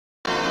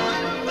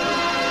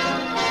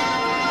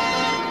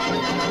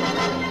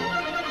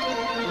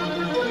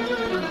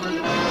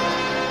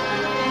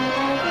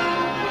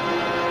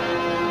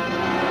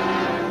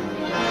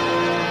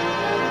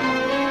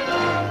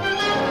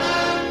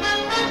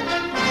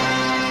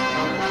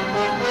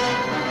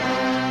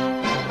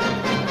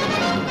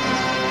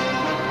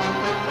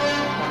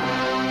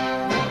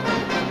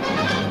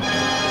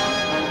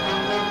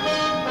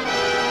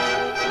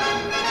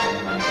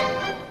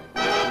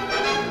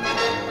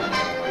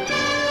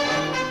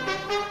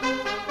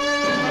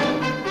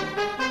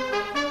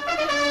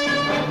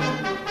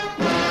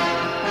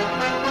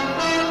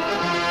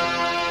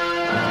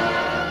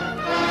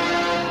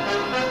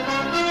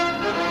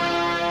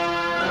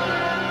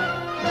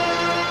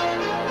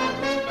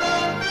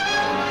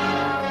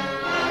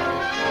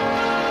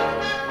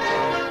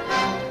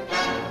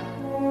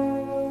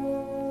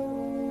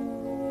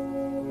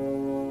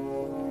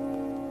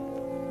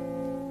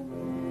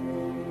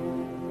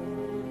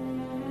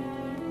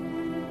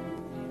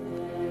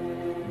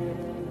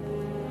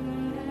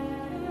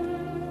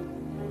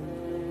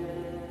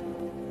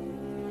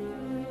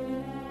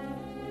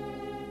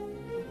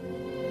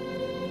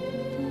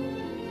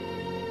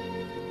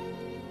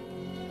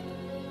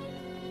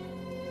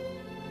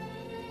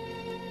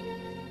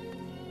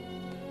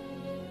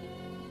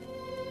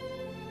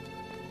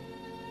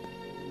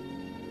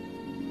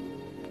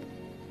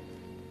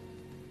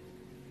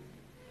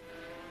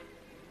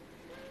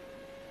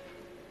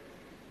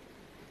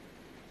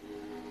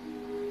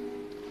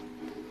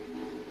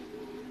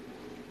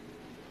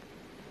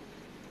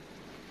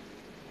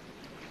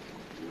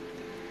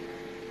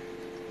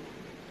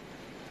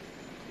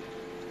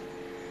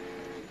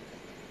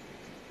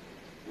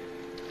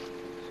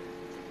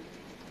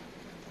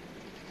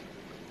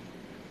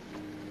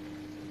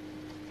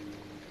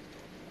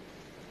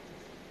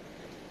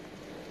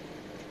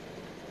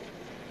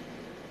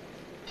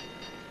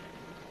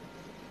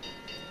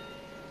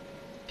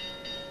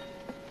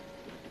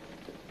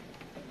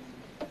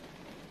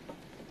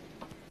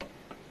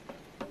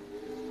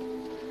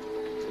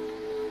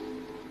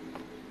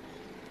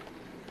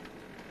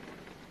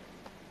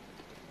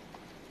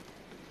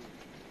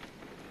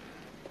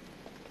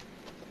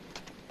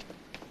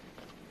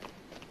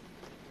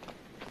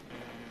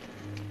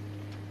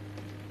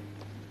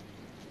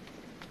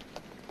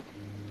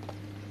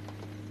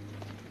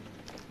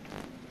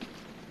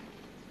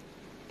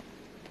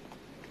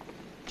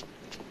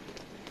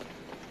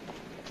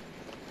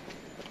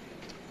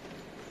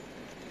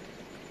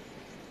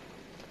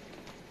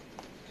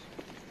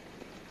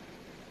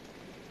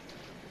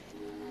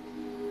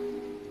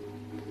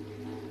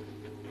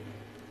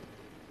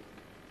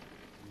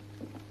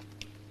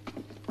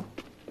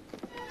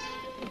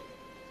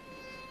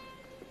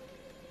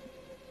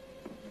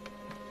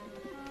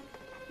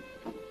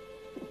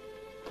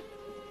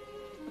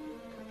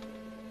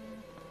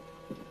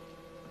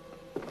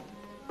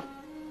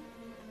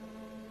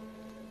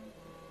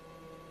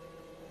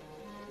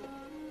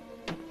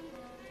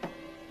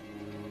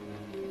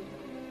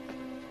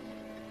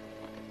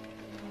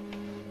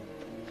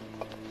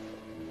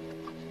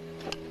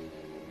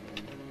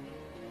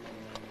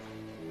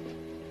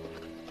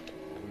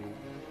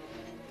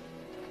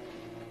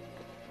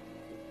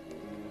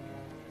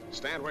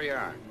Stand where you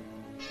are.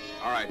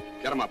 All right,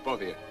 get them up,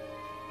 both of you.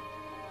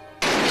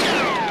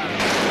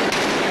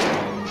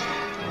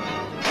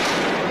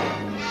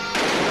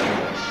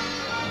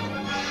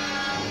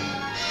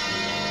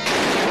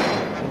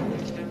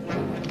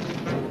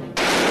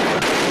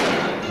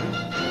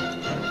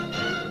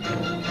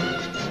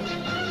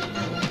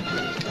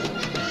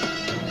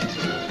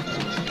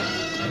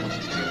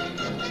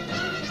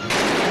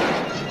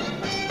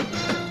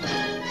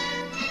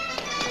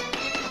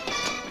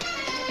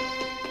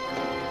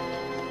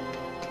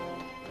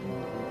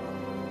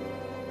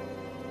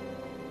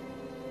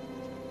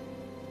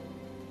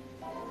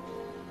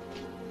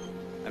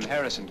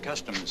 Harrison,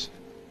 Customs.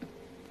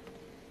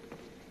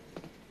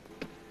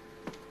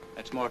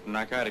 That's Morton,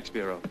 Narcotics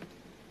Bureau.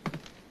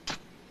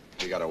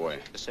 He got away.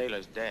 The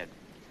sailor's dead.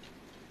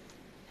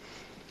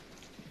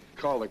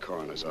 Call the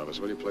coroner's office,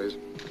 will you, please?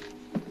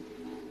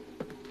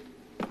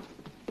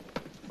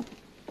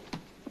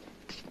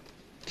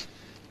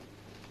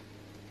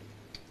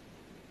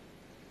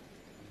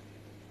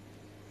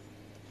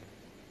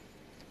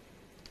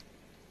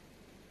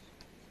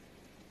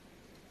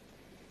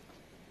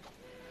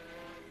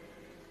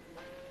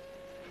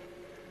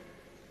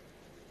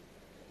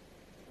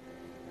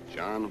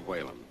 John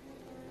Whalen,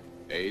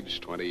 age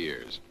 20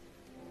 years,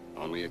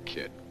 only a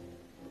kid.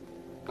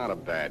 Not a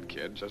bad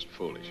kid, just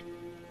foolish.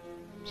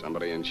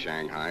 Somebody in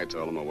Shanghai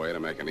told him a way to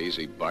make an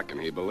easy buck, and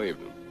he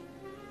believed him.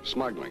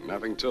 Smuggling,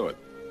 nothing to it.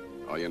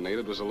 All you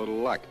needed was a little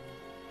luck.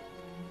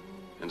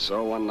 And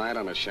so one night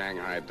on a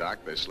Shanghai dock,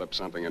 they slipped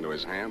something into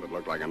his hand that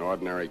looked like an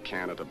ordinary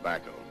can of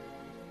tobacco.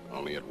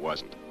 Only it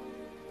wasn't.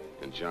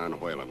 And John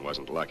Whalen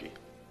wasn't lucky.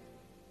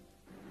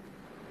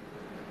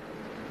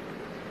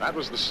 That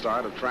was the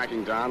start of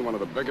tracking down one of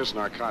the biggest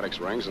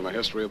narcotics rings in the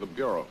history of the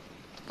Bureau.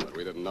 But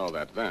we didn't know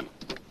that then.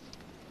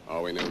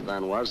 All we knew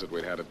then was that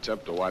we'd had a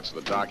tip to watch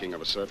the docking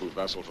of a certain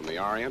vessel from the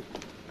Orient,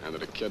 and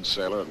that a kid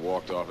sailor had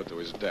walked off it to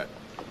his death.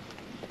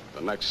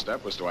 The next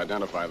step was to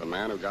identify the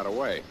man who got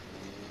away.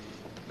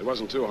 It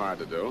wasn't too hard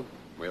to do.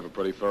 We have a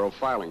pretty thorough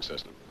filing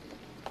system.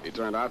 He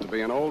turned out to be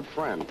an old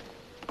friend,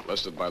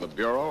 listed by the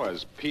Bureau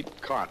as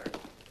Pete Carter.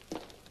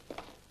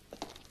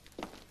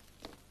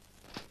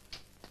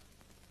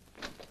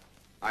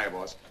 Hiya,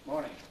 boss.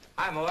 Morning.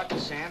 Hi, Mort.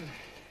 Sam.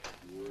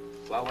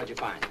 Well, what'd you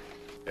find?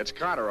 It's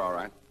Carter, all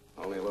right.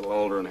 Only a little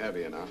older and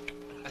heavier now.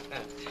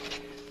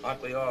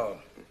 Aren't we all?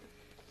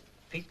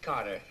 Pete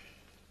Carter,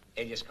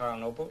 alias Carl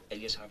Noble,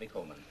 alias Harvey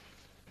Coleman.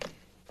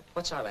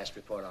 What's our last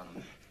report on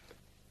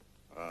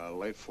him?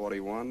 Late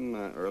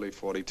 41, early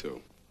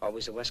 42.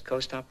 Always a West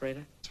Coast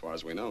operator? As far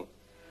as we know.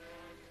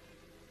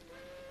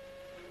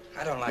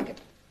 I don't like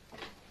it.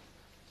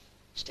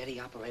 Steady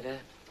operator,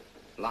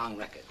 long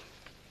record.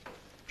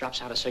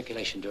 Drops out of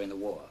circulation during the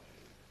war.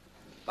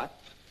 But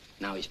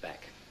now he's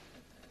back.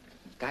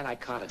 A guy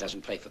like Carter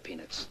doesn't play for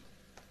peanuts.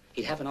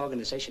 He'd have an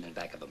organization in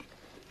back of him.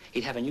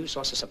 He'd have a new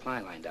source of supply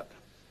lined up.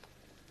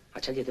 I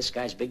tell you, this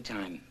guy's big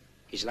time.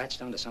 He's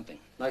latched onto something.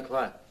 Like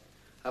what?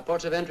 Our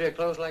ports of entry are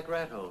closed like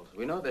rat holes.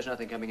 We know there's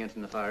nothing coming in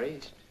from the Far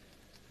East.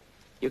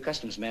 You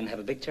customs men have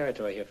a big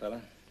territory here, fella.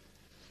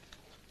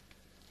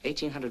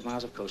 1,800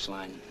 miles of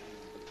coastline.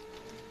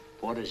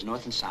 Borders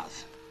north and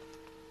south.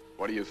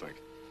 What do you think?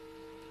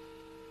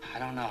 I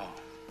don't know,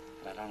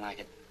 but I don't like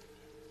it.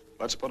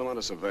 Let's put him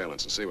under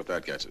surveillance and see what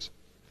that gets us.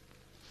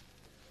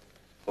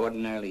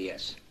 Ordinarily,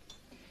 yes.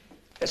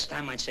 This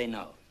time I'd say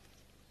no.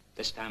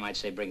 This time I'd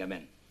say bring him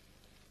in.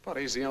 But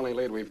he's the only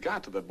lead we've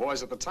got to the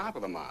boys at the top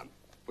of the mob.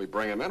 If we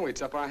bring him in, we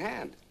tip our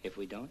hand. If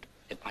we don't,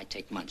 it might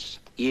take months,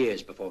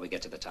 years before we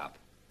get to the top.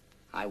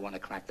 I want to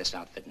crack this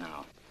outfit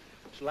now.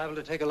 It's liable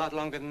to take a lot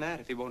longer than that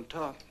if he won't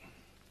talk.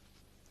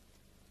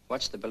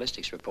 What's the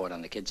ballistics report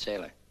on the kid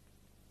sailor?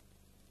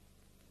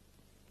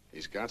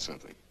 He's got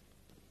something.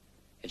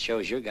 It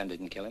shows your gun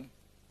didn't kill him.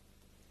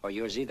 Or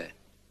yours either.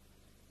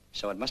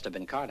 So it must have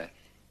been Carter.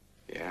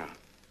 Yeah.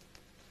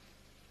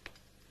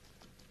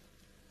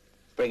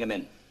 Bring him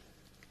in.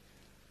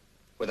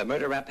 With a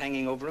murder rap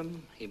hanging over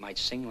him, he might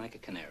sing like a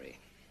canary.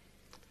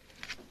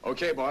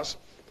 Okay, boss.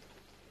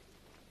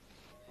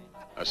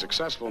 A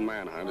successful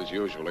manhunt is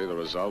usually the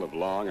result of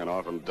long and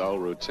often dull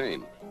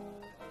routine.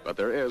 But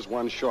there is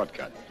one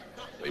shortcut,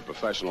 the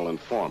professional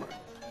informer,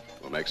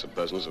 who makes a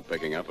business of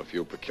picking up a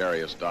few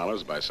precarious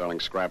dollars by selling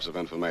scraps of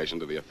information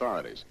to the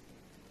authorities.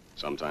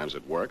 Sometimes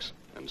it works,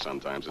 and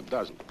sometimes it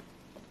doesn't.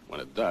 When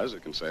it does,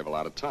 it can save a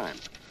lot of time.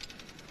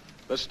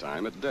 This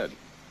time, it did.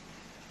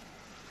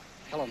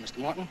 Hello, Mr.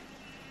 Morton.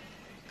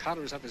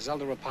 Carter is up at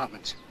Zelda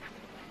Apartments,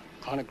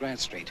 corner Grant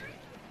Street,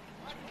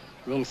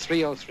 room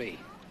 303.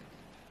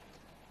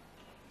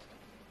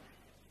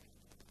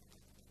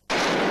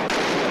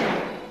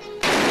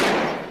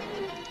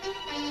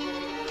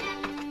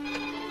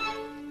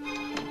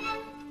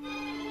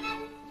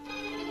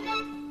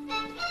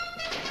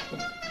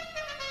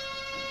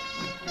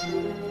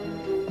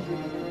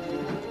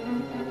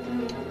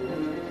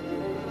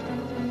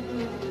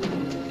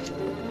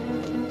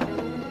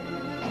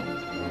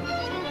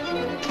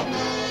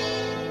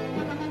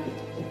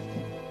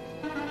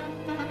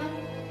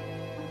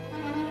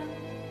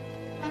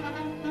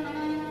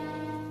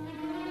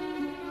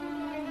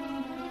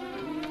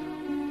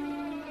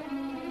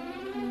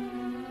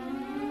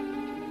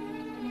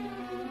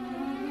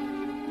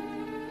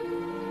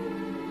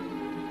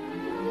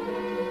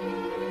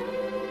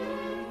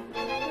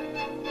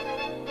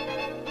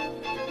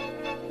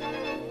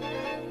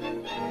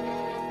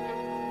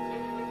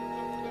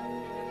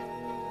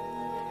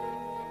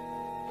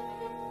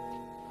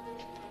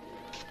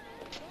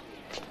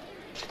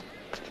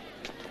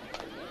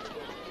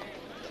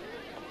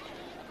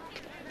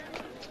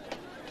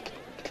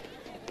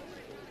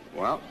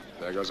 Well,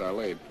 there goes our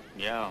lead.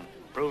 Yeah,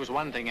 proves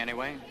one thing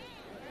anyway.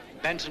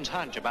 Benson's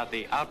hunch about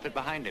the outfit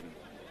behind him.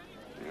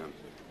 Yeah.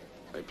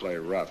 They play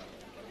rough.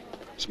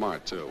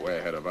 Smart, too, way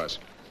ahead of us.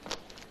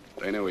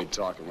 They knew we'd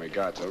talk when we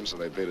got to them, so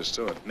they beat us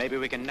to it. Maybe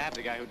we can nab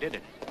the guy who did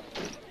it.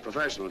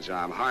 Professional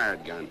job,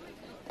 hired gun.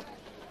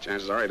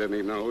 Chances are he didn't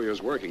even know who he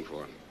was working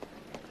for.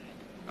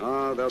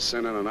 Oh, they'll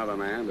send in another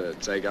man to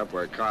take up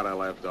where Carter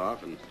left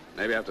off, and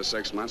maybe after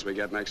 6 months we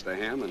get next to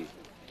him, and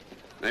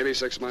maybe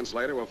 6 months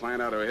later we'll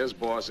find out who his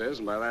boss is,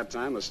 and by that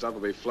time the stuff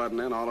will be flooding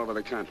in all over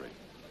the country.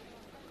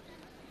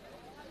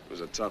 It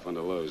was a tough one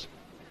to lose.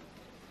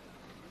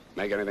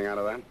 Make anything out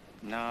of that?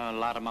 No, a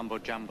lot of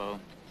mumbo-jumbo.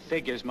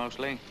 Figures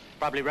mostly.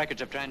 Probably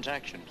records of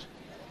transactions.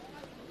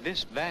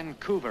 This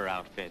Vancouver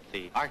outfit,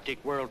 the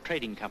Arctic World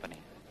Trading Company.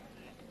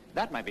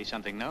 That might be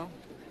something, no?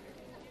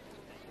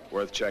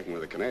 Worth checking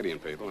with the Canadian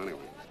people, anyway.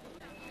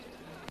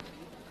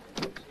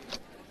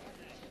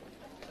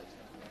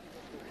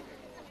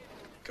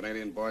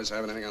 Canadian boys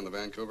have anything on the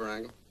Vancouver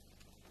angle?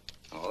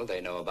 Oh,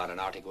 they know about an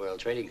Arctic World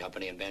Trading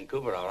Company in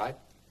Vancouver, all right.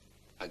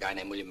 A guy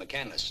named William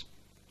McCandless.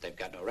 They've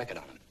got no record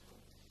on him.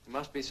 There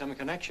must be some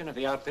connection if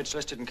the outfit's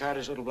listed in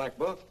Carter's little black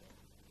book.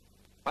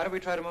 Why don't we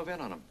try to move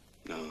in on him?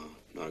 No,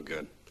 no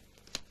good.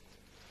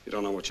 You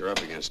don't know what you're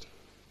up against.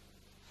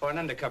 For an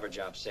undercover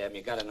job, Sam,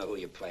 you gotta know who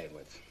you're playing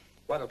with.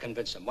 What'll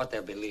convince them, what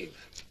they'll believe.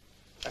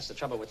 That's the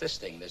trouble with this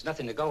thing. There's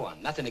nothing to go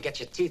on, nothing to get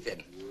your teeth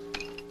in.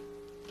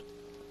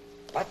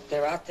 But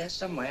they're out there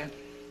somewhere,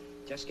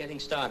 just getting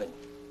started.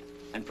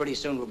 And pretty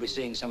soon we'll be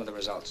seeing some of the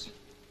results.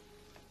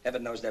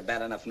 Heaven knows they're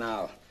bad enough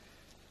now.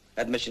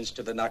 Admissions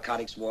to the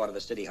narcotics ward of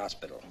the city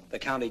hospital, the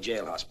county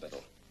jail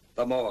hospital,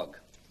 the morgue.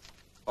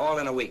 All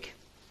in a week.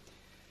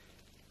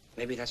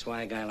 Maybe that's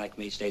why a guy like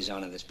me stays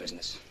on in this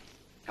business.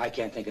 I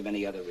can't think of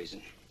any other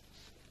reason.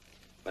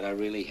 But I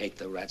really hate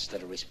the rats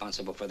that are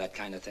responsible for that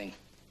kind of thing.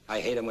 I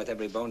hate them with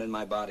every bone in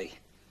my body.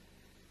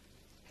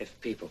 If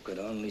people could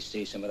only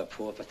see some of the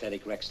poor,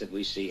 pathetic wrecks that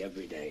we see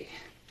every day.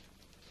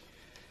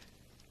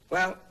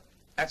 Well,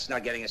 that's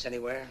not getting us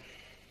anywhere.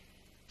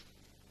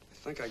 I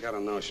think I got a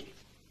notion.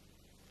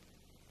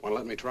 Want to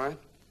let me try it?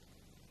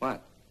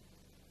 What?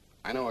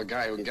 I know a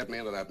guy who can get me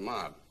into that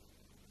mob.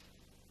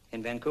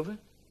 In Vancouver?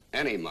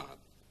 Any mob.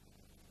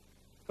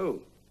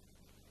 Who?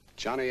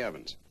 Johnny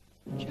Evans.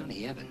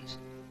 Johnny Evans?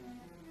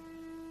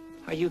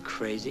 Are you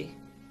crazy?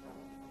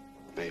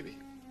 Maybe.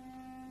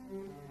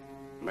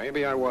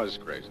 Maybe I was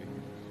crazy.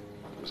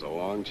 It was a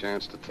long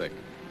chance to take.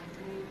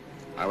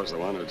 I was the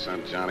one who'd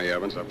sent Johnny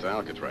Evans up to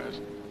Alcatraz.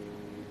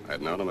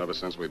 I'd known him ever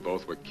since we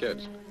both were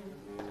kids.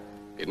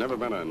 He'd never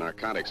been a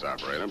narcotics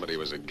operator, but he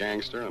was a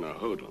gangster and a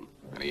hoodlum.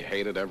 And he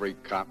hated every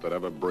cop that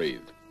ever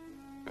breathed.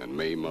 And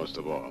me most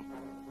of all.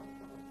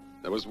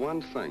 There was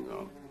one thing,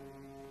 though.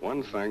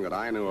 One thing that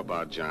I knew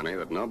about Johnny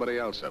that nobody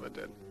else ever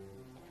did.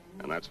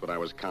 And that's what I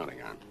was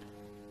counting on.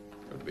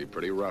 It would be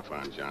pretty rough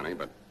on Johnny,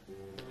 but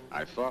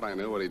I thought I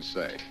knew what he'd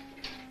say.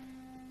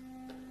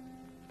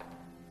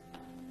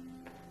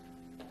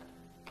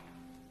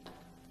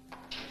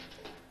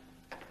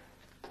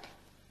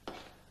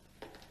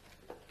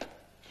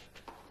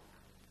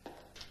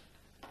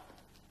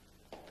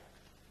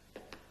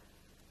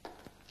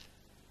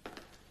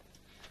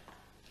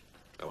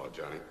 Hello,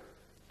 Johnny.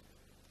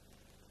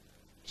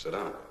 Sit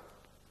down.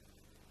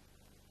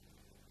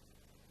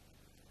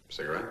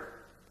 Cigarette?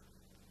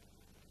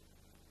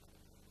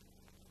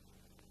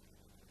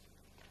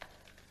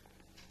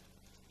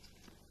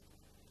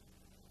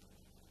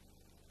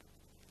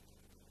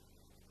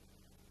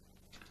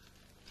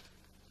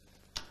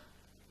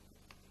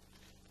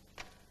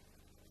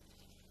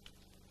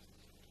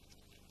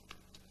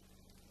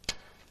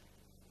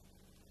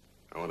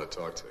 I want to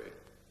talk to you.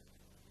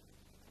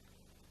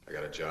 I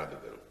got a job to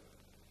do.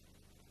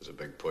 There's a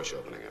big push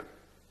opening up.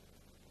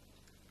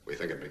 We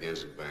think it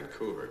begins in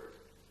Vancouver.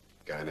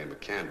 A guy named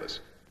McCandless.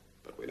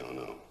 But we don't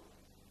know.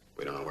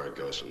 We don't know where it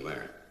goes from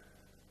there.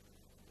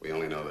 We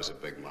only know there's a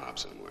big mob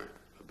somewhere.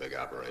 A big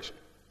operation.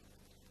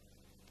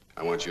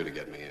 I want you to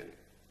get me in.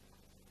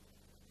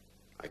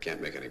 I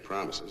can't make any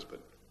promises, but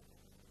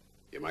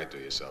you might do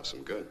yourself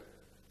some good.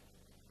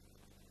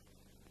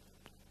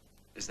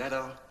 Is that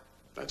all?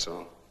 That's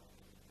all.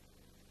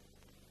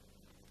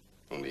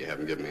 Only you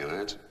haven't given me an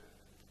answer.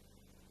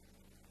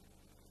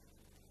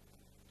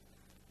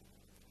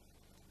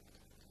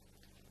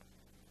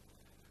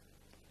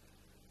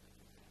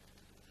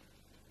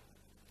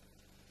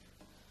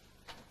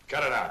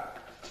 Cut it out.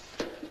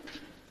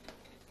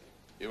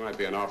 You might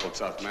be an awful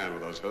tough man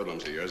with those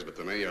hoodlums of yours, but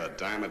to me, you're a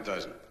dime a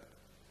dozen.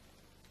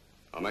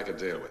 I'll make a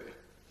deal with you.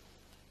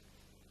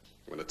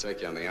 I'm going to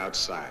take you on the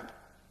outside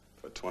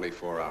for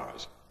 24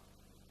 hours.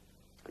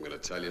 I'm going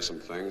to tell you some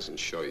things and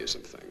show you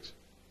some things.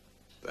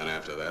 Then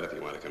after that, if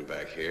you want to come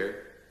back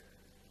here,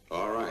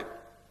 all right.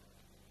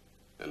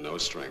 And no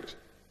strings.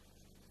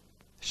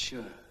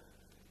 Sure.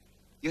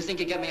 You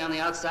think you get me on the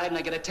outside and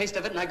I get a taste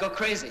of it and I go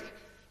crazy.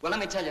 Well, let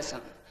me tell you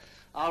something.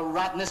 I'll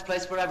rot in this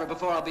place forever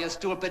before I'll be a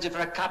stool pigeon for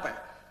a copper.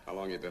 How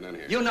long you been in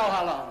here? You know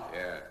how long.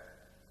 Yeah.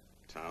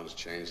 Town's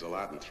changed a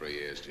lot in 3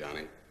 years,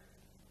 Johnny.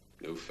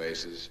 New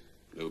faces,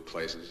 New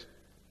places.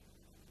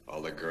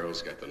 All the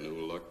girls got the new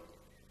look.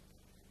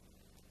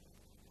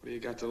 What do you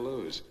got to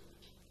lose?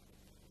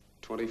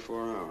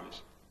 24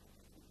 hours.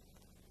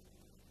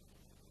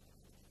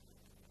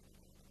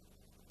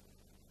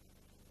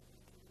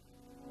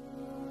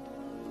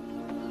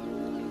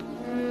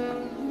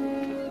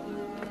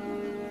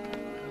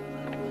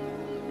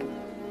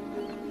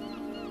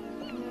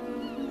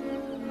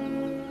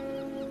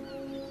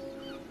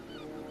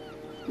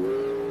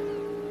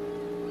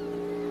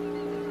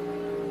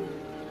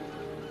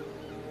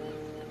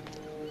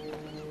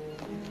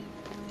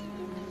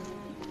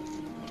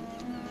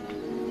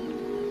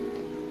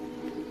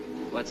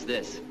 What's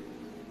this?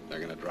 They're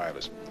gonna drive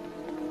us.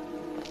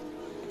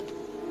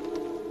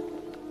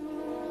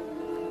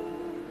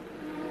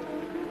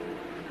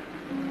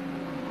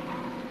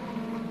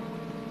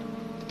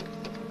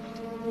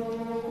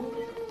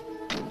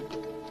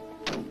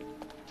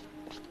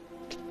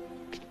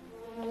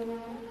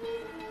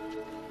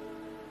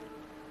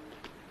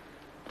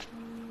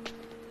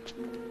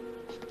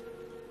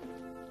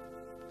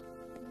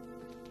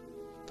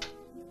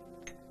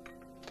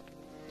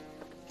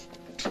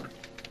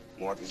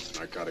 Morton,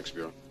 Narcotics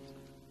Bureau.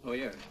 Oh,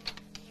 yeah.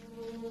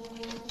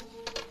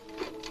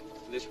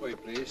 This way,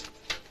 please.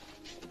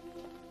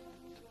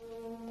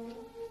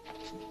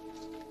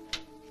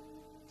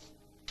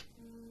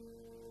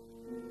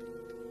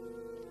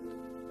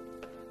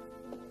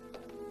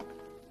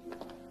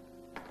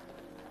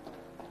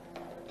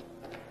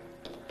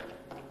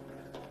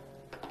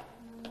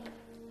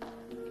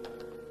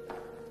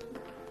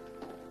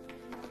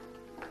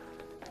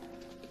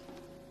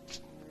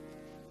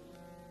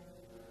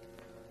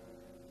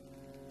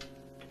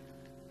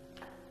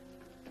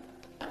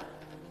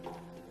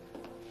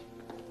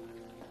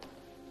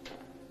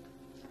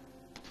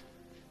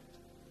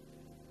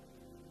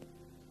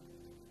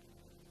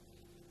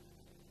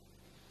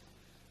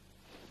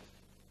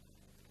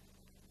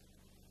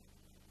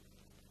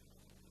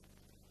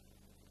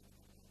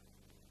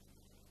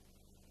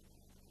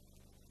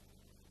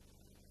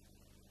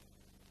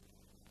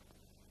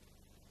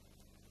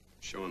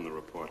 Show him the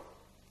report.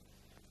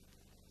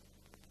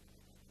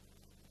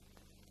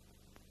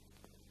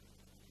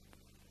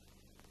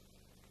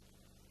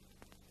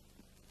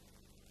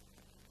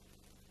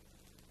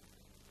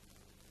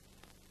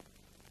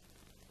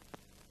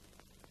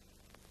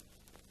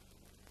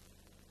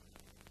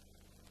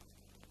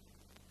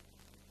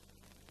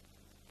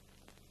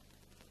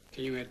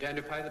 Can you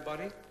identify the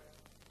body?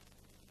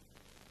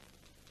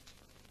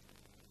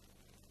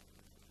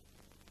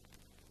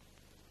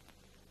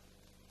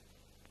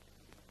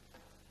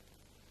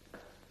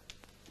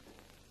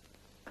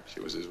 She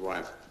was his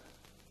wife.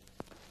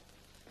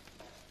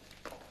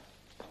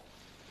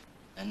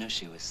 I knew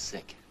she was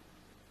sick,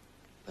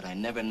 but I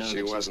never knew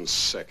She wasn't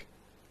sick.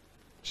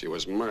 She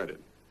was murdered.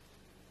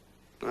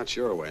 Not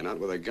your way, not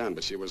with a gun,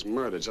 but she was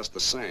murdered just the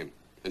same.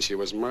 And she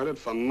was murdered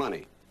for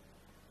money.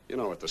 You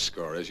know what the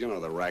score is. You know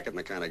the racket and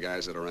the kind of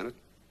guys that are in it.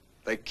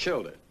 They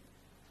killed her.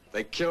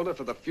 They killed her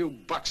for the few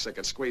bucks they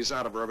could squeeze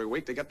out of her every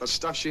week to get the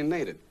stuff she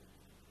needed.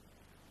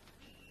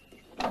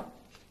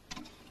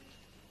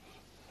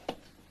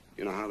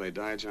 You know how they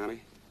die, Johnny?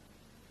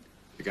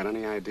 You got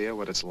any idea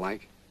what it's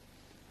like?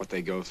 What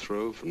they go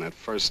through from that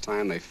first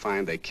time they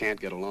find they can't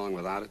get along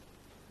without it?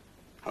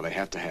 How they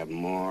have to have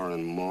more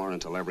and more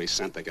until every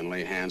cent they can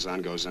lay hands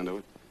on goes into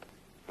it?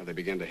 How they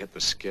begin to hit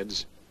the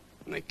skids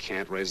and they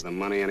can't raise the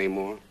money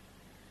anymore?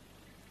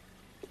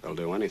 They'll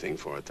do anything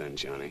for it then,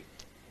 Johnny.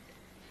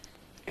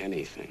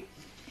 Anything.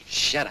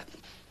 Shut up.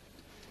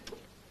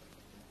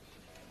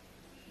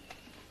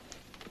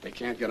 But they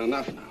can't get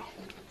enough now.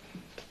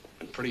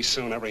 And pretty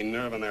soon every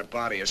nerve in their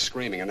body is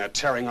screaming, and they're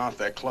tearing off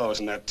their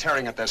clothes, and they're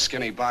tearing at their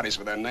skinny bodies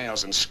with their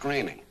nails and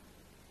screaming.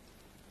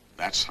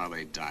 That's how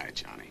they died,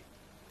 Johnny.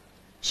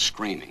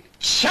 Screaming.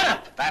 Shut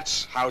up!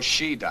 That's how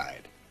she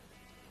died.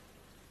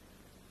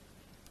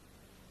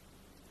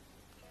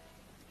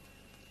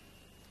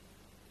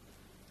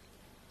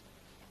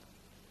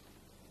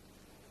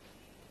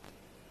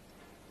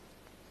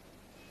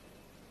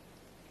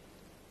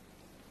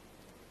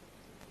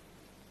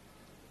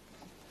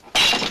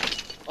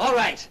 All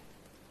right.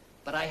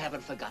 But I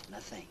haven't forgotten a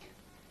thing.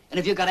 And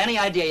if you've got any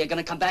idea you're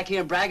gonna come back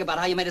here and brag about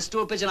how you made a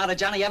stool pigeon out of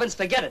Johnny Evans,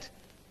 forget it.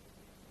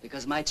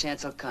 Because my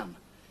chance will come.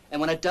 And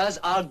when it does,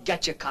 I'll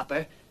get you,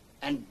 copper.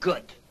 And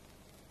good.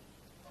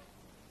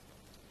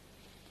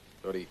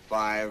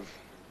 35,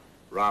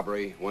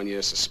 robbery, 1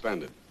 year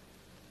suspended.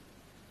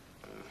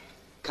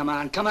 Come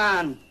on, come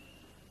on.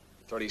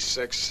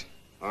 36,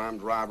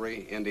 armed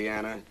robbery,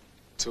 Indiana,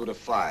 2 to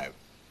 5.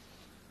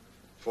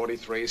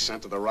 43,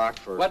 sent to the Rock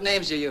for... What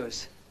names you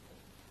use?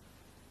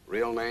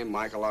 Real name,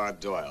 Michael R.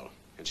 Doyle.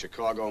 In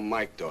Chicago,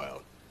 Mike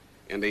Doyle.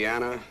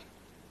 Indiana...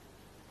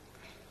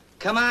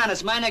 Come on,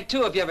 it's my neck,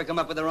 too, if you ever come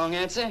up with the wrong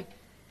answer.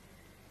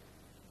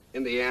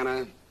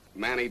 Indiana,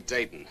 Manny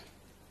Dayton.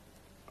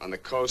 On the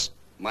coast,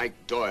 Mike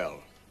Doyle.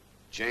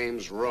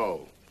 James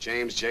Rowe.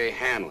 James J.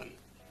 Hanlon.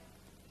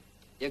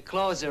 Your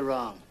clothes are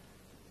wrong.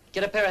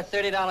 Get a pair of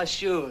 $30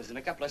 shoes and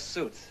a couple of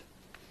suits.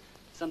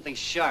 Something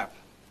sharp.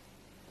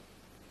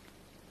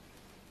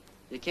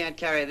 You can't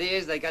carry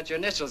these. They got your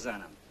initials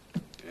on them.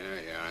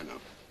 Yeah, I know.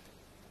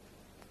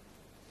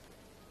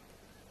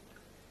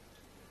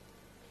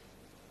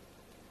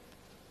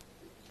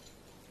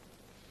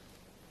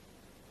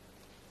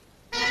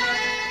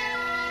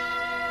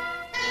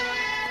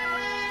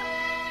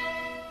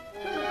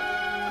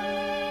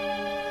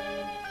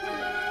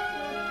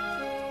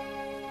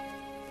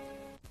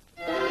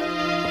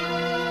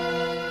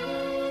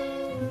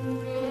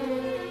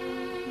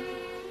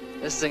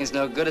 This thing's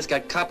no good. It's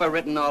got copper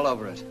written all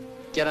over it.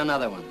 Get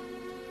another one.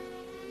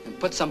 And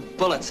put some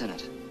bullets in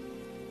it.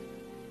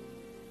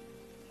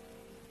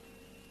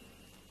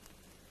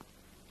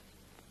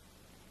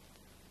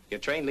 Your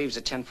train leaves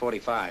at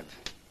 10:45.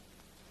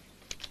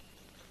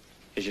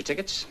 Here's your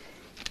tickets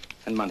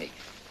and money.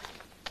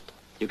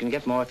 You can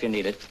get more if you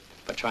need it,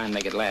 but try and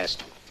make it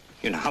last.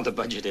 You know how the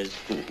budget is.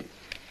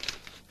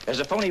 There's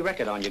a phony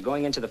record on you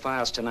going into the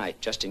files tonight,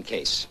 just in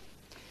case.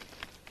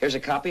 Here's a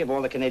copy of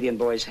all the Canadian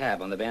boys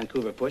have on the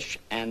Vancouver push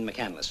and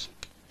McCandless.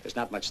 There's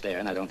not much there,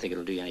 and I don't think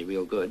it'll do you any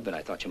real good, but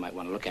I thought you might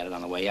want to look at it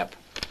on the way up.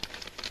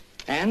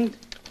 And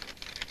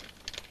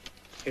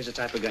here's the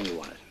type of gun you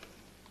wanted.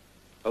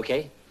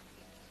 Okay?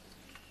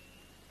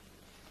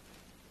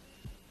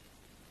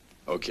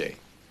 Okay.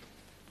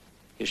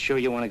 You sure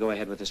you want to go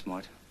ahead with this,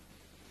 Mort?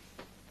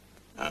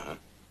 Uh-huh.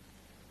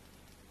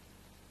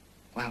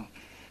 Well,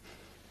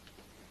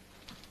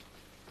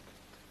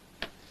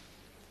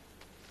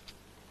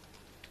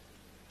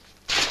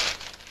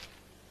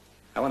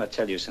 I want to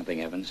tell you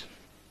something, Evans.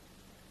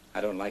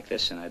 I don't like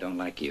this, and I don't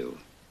like you.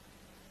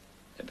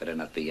 There better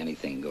not be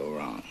anything go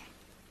wrong.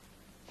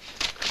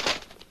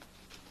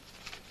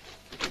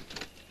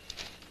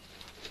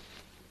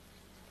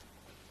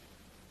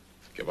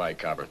 Goodbye,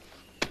 Copper.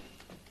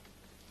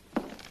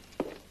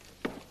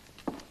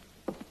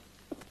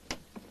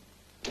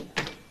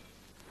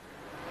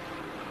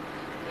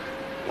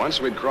 Once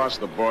we'd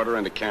crossed the border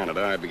into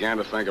Canada, I began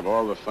to think of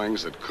all the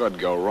things that could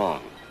go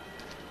wrong.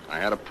 I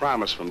had a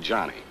promise from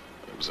Johnny.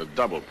 It was a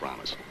double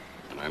promise,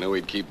 and I knew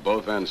he'd keep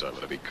both ends of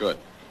it if he could.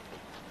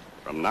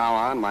 From now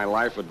on, my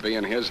life would be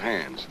in his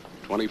hands,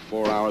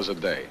 24 hours a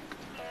day.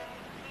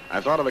 I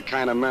thought of the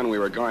kind of men we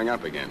were going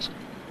up against,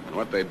 and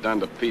what they'd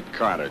done to Pete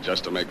Carter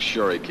just to make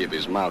sure he'd keep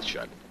his mouth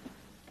shut.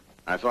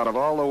 I thought of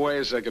all the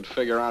ways they could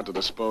figure out to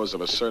dispose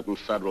of a certain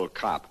federal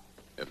cop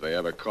if they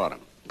ever caught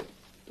him.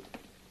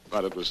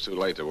 But it was too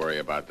late to worry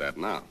about that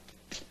now.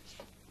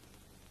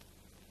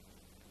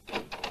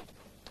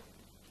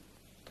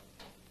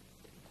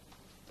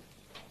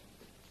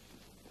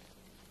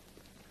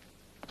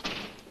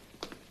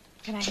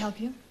 Can I help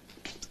you?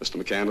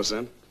 Mr. McCandless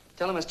in?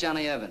 Tell him it's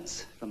Johnny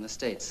Evans from the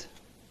States.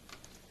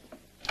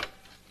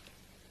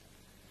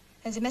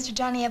 There's a Mr.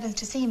 Johnny Evans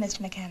to see you, Mr.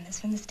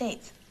 McCandless, from the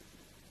States.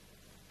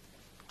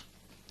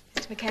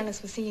 Mr.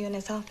 McCandless will see you in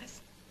his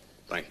office.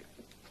 Thank you.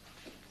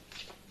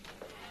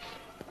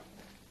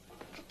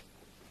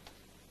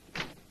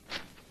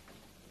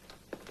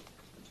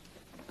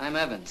 I'm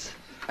Evans.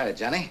 Hi,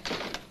 Johnny.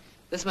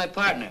 This is my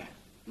partner,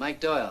 Mike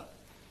Doyle.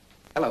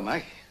 Hello,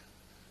 Mike.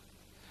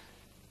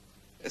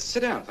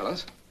 Sit down,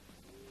 fellows.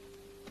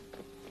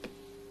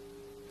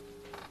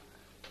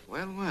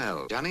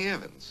 Well, Johnny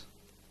Evans.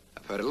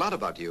 I've heard a lot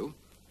about you.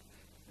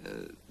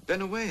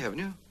 Been away, haven't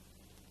you?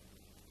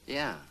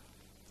 Yeah.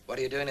 What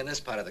are you doing in this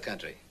part of the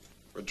country?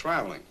 We're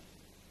traveling.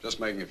 Just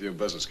making a few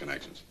business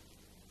connections.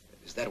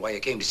 Is that why you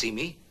came to see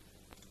me?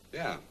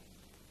 Yeah.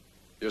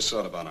 You're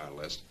sort of on our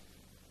list.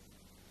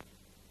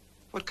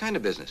 What kind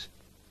of business?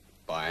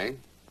 Buying,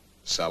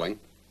 selling.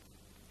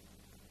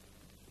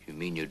 You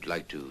mean you'd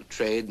like to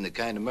trade in the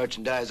kind of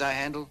merchandise I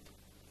handle?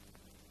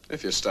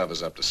 If your stuff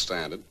is up to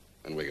standard,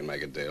 then we can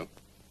make a deal.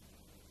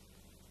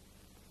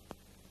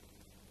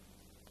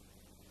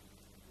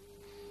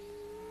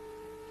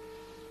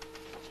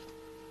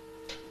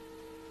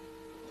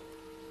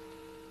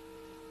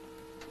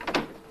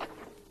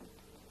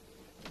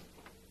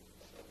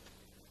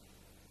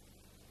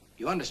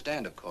 You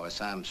understand, of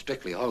course, I'm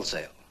strictly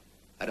wholesale.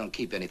 I don't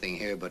keep anything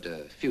here but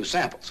a few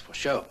samples for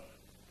show.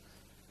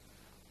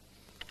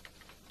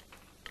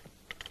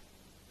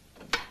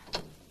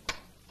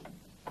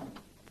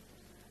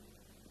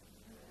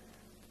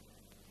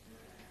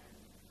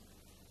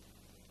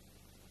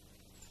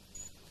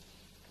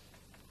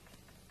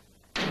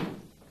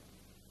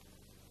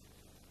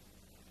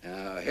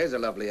 Now, here's a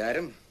lovely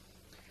item.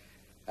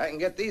 I can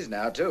get these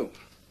now, too.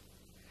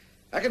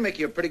 I can make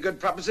you a pretty good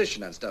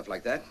proposition on stuff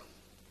like that.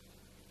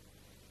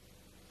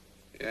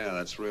 Yeah,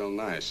 that's real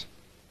nice.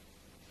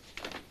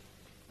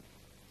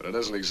 But it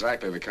isn't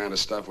exactly the kind of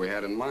stuff we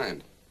had in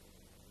mind.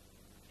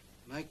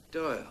 Mike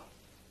Doyle.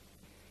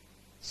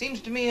 Seems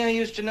to me I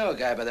used to know a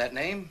guy by that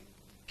name.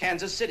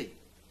 Kansas City.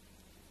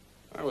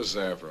 I was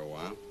there for a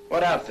while.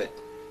 What outfit?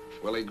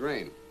 Willie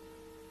Green.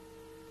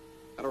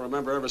 I don't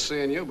remember ever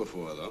seeing you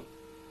before, though.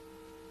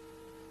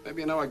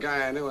 Maybe you know a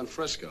guy I knew in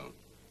Frisco,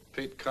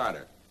 Pete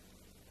Carter.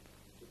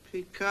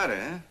 Pete Carter,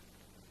 huh?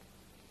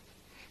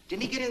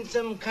 Didn't he get in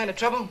some kind of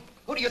trouble?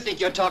 Who do you think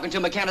you're talking to,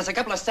 McCandless? A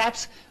couple of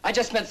saps? I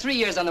just spent 3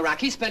 years on the rock.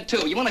 He spent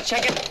 2. You want to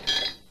check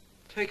it?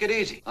 Take it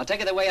easy. I'll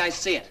take it the way I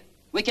see it.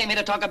 We came here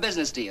to talk a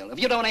business deal. If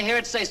you don't want to hear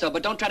it, say so,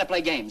 but don't try to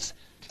play games.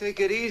 Take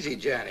it easy,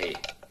 Johnny.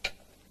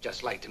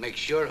 Just like to make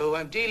sure who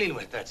I'm dealing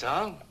with, that's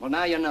all. Well,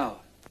 now you know.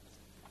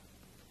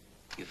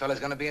 You fellas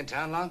gonna be in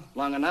town long?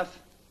 Long enough?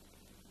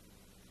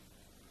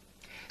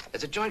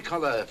 There's a joint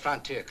called the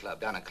Frontier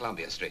Club down on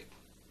Columbia Street.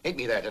 Meet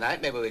me there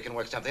tonight. Maybe we can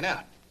work something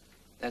out.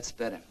 That's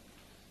better.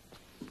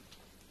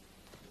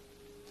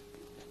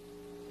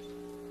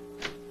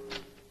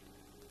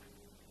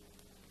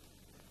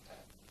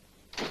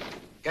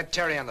 Get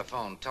Terry on the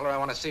phone. Tell her I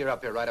want to see her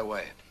up here right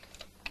away.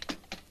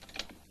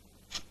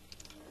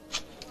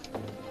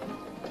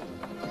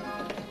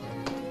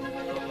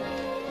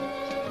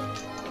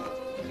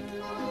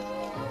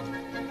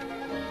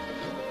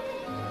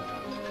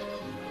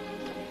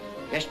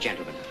 Yes,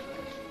 gentlemen.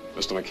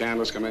 Mr.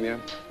 McCandless come in yet?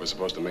 We're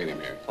supposed to meet him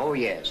here. Oh,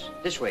 yes.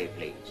 This way,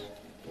 please.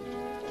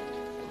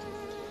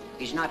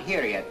 He's not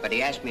here yet, but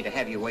he asked me to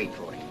have you wait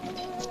for him.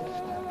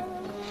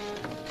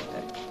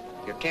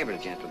 Your table,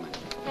 gentlemen.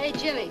 Hey,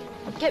 Jimmy,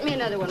 get me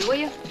another one, will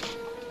you?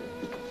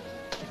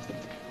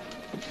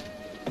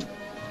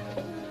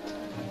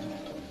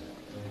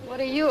 What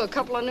are you, a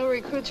couple of new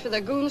recruits for the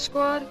goon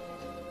squad?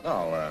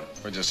 No,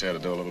 we're just here to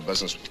do a little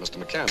business with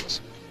Mr. McCandless.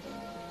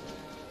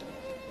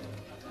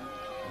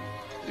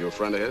 You a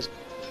friend of his?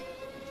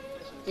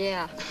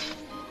 Yeah,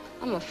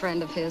 I'm a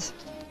friend of his.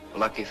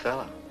 Lucky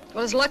fella.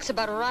 Well, his luck's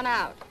about to run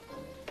out.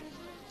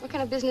 What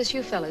kind of business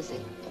you fellas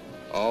in?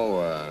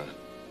 Oh,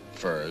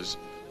 furs.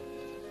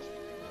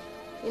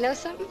 You know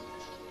something?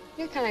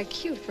 You're kind of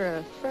cute for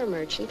a fur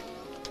merchant.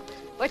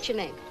 What's your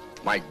name?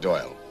 Mike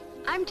Doyle.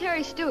 I'm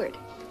Terry Stewart.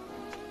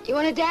 You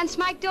want to dance,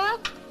 Mike Doyle?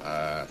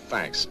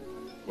 Thanks.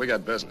 We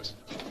got business.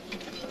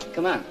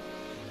 Come on.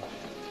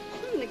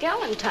 The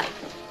gallon type.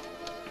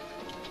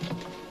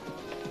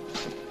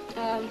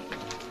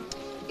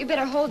 You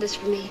better hold this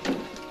for me,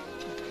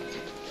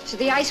 so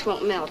the ice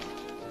won't melt.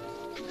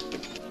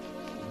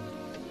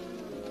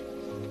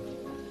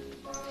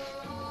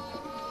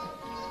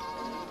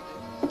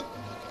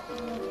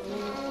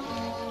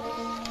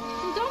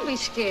 Well, don't be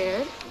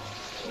scared.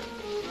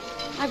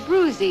 I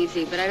bruise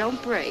easy, but I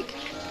don't break.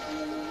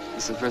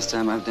 It's the first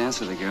time I've danced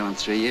with a girl in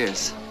 3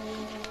 years.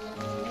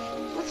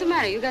 What's the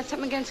matter? You got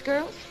something against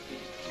girls?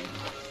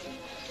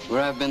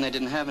 Where I've been, they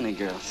didn't have any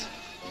girls.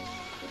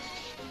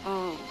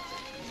 Oh.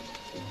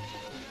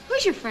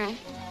 Who's your friend?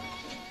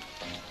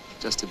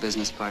 Just a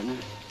business partner.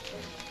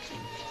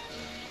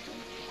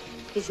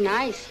 He's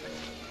nice.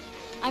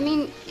 I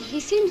mean, he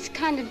seems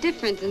kind of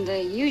different than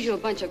the usual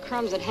bunch of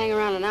crumbs that hang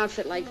around an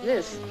outfit like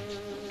this.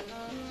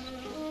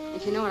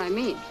 If you know what I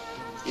mean.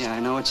 Yeah, I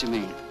know what you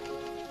mean.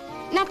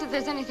 Not that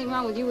there's anything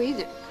wrong with you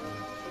either.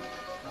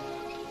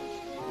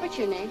 What's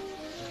your name?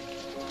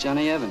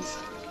 Johnny Evans.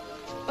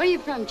 Where are you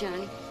from,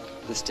 Johnny?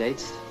 The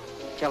States.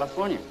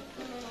 California.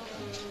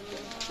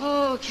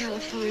 Oh,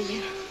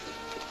 California.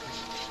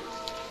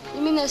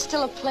 You mean there's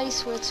still a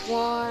place where it's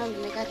warm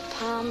and they got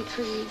palm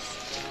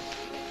trees?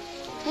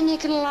 And you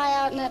can lie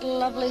out in that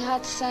lovely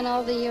hot sun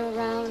all the year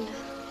round?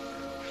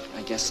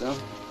 I guess so.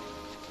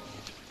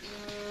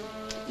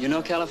 You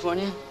know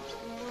California?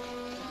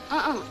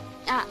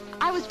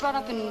 I was brought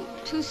up in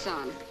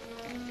Tucson,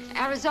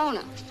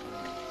 Arizona.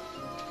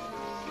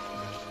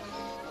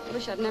 I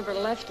wish I'd never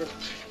left it.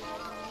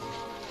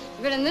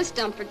 I've been in this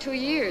dump for 2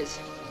 years.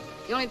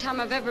 The only time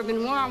I've ever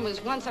been warm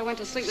was once I went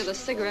to sleep with a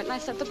cigarette and I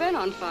set the bed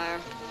on fire.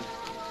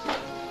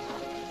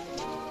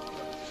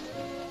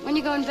 When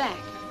you going back?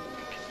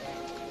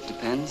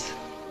 Depends.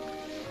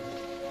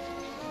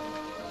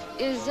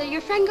 Is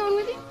your friend going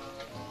with you?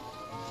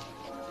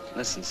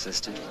 Listen,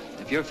 sister,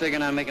 if you're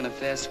figuring on making a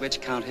fair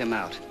switch, count him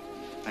out.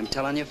 I'm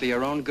telling you for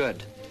your own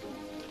good.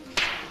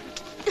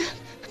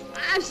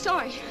 I'm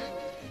sorry.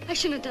 I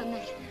shouldn't have done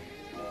that.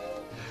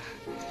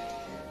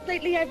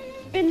 Lately, I'm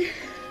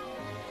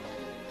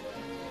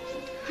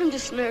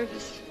just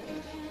nervous.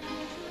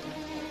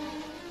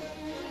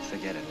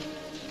 Forget it.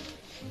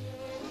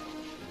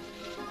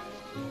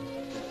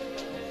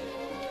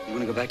 You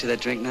want to go back to that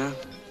drink now?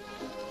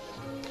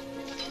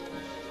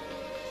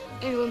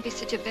 It won't be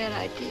such a bad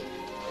idea.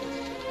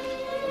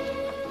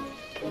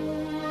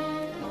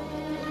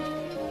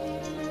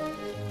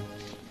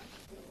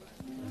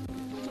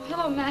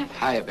 Hello, Mac.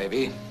 Hiya,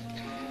 baby.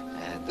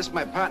 This is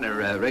my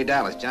partner, Ray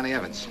Dallas, Johnny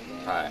Evans.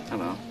 Hi.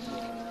 Hello.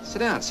 Sit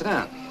down, sit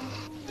down.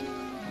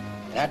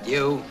 That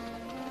you.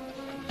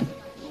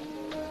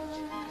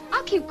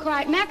 I'll keep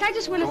quiet, Mac. I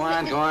just want to...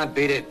 Go on,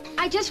 beat it.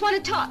 I just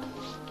want to talk.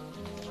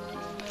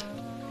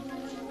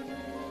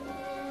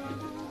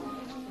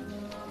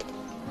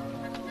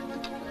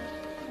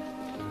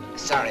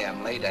 Sorry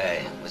I'm late.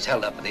 I was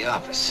held up at the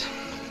office.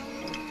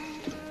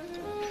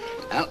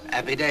 Well,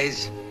 happy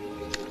days.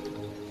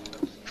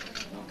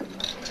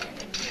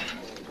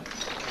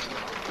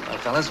 Well,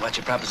 fellas, what's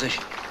your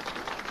proposition?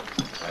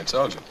 I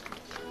told you.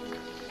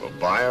 We'll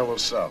buy or we'll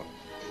sell.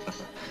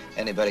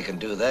 Anybody can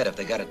do that if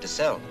they got it to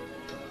sell.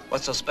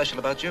 What's so special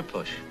about your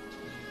push?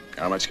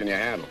 How much can you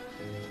handle?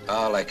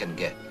 All I can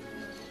get.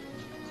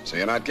 So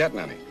you're not getting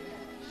any.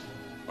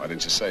 Why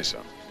didn't you say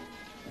so?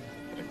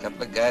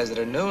 Couple of guys that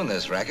are new in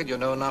this racket, you'll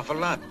know an awful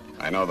lot.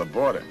 I know the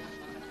border.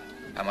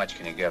 How much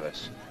can you give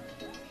us?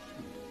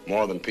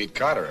 More than Pete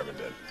Carter ever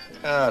did.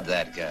 Oh,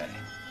 that guy.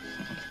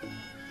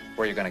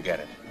 Where are you gonna get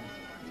it?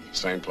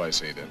 Same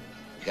place he did.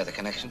 You got the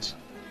connections?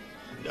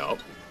 No.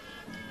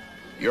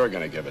 You're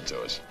gonna give it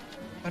to us.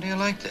 How do you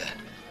like that?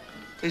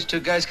 These two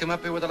guys come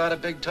up here with a lot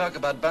of big talk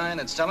about buying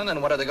and selling,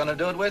 and what are they gonna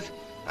do it with?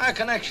 Our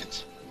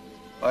connections.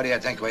 What do you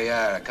think we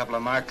are, a couple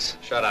of marks?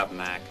 Shut up,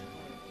 Mac.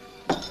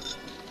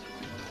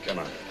 Come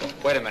on.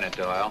 Wait a minute,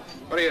 Doyle.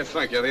 What do you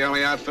think? You're the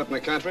only outfit in the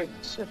country?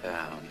 Sit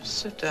down.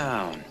 Sit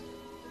down.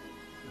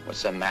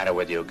 What's the matter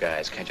with you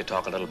guys? Can't you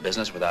talk a little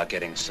business without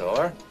getting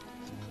sore?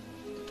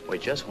 We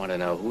just want to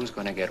know who's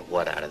going to get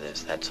what out of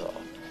this, that's all.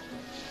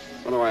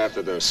 What do I have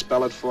to do,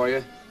 spell it for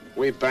you?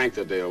 We bank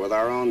the deal with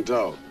our own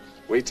dough.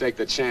 We take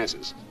the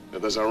chances.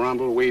 If there's a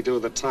rumble, we do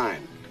the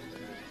time.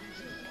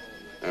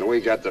 And we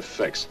got the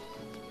fix.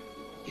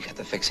 You got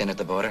the fix in at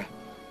the border?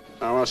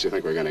 How else do you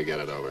think we're gonna get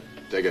it over?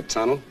 Dig a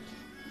tunnel?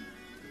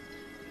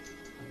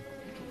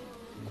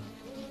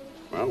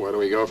 Well, where do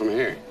we go from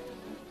here?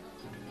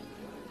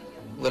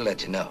 We'll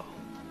let you know.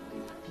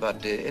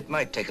 But it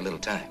might take a little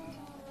time.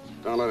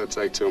 Don't let it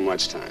take too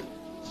much time.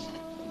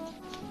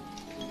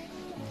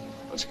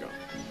 Let's go.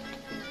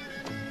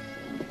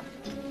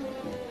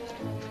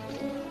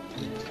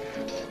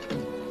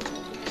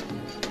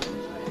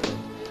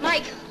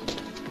 Mike.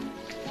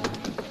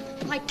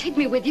 Mike, take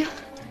me with you.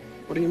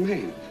 What do you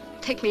mean?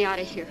 Take me out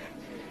of here.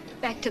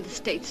 Back to the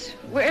States,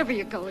 wherever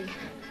you're going.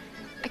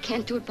 I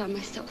can't do it by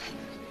myself.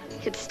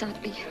 It'd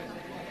stop me.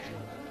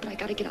 But I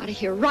gotta get out of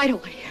here right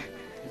away.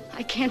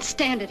 I can't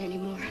stand it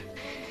anymore.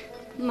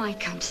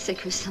 Mike, I'm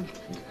sick or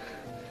something.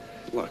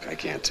 Look, I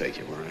can't take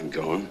you where I'm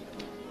going.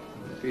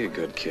 Be a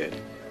good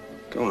kid.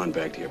 Go on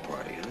back to your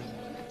party,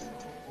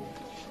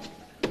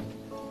 huh?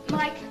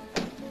 Mike.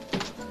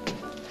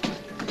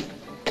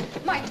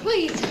 Mike,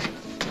 please.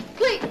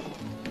 Please.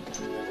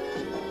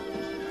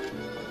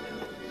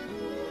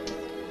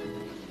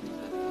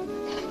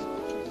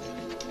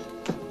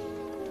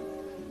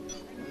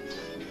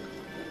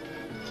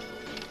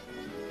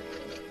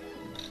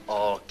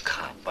 All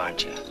cop,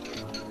 aren't you?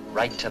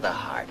 Right to the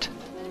heart.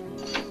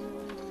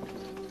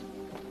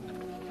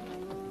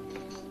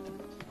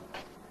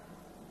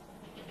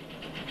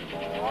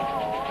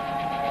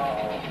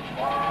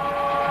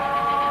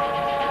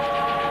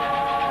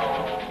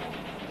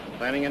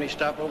 Planning any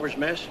stopovers,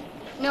 miss?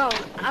 No,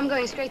 I'm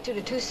going straight through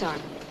to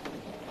Tucson.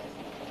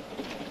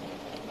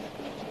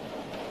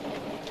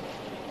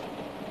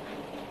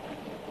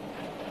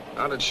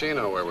 How did she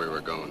know where we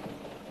were going?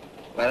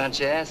 Why don't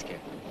you ask her?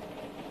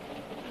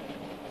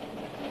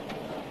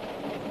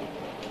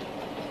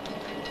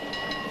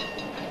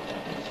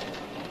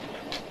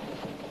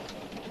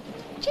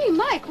 Gee,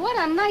 Mike, what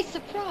a nice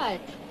surprise.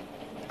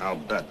 I'll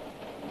bet.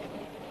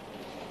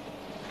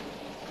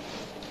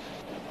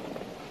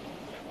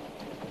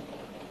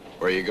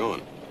 Where are you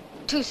going?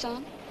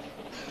 Tucson.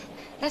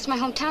 That's my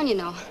hometown, you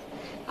know.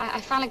 I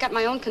finally got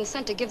my own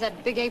consent to give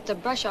that big ape the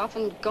brush off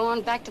and go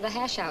on back to the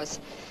hash house.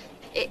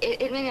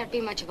 It may not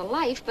be much of a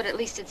life, but at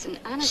least it's an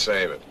honest...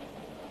 Save it.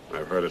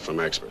 I've heard it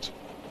from experts.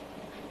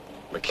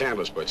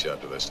 McCandless put you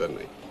up to this, didn't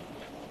he?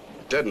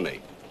 Didn't he?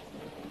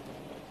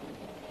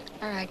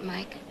 All right,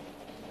 Mike.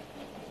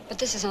 But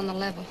this is on the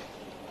level.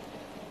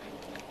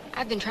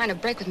 I've been trying to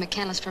break with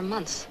McCandless for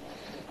months.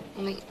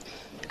 Only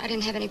I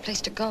didn't have any place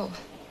to go.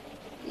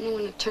 No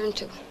one to turn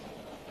to.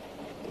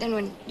 Then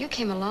when you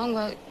came along,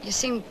 well, you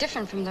seemed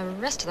different from the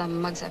rest of the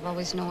mugs I've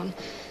always known.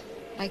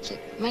 Like you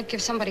might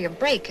give somebody a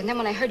break. And then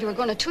when I heard you were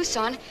going to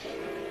Tucson...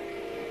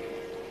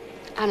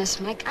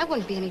 Honest, Mike, I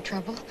wouldn't be any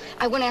trouble.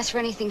 I wouldn't ask for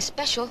anything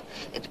special.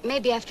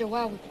 Maybe after a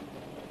while,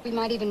 we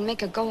might even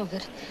make a go of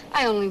it.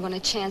 I only want a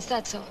chance,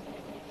 that's all.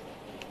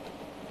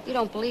 You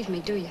don't believe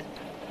me, do you?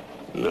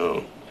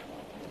 No.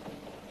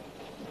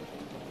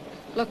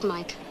 Look,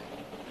 Mike,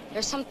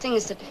 there's some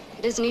things that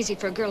it isn't easy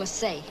for a girl to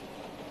say.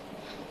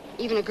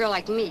 Even a girl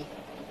like me.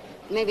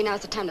 Maybe now's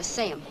the time to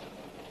say them.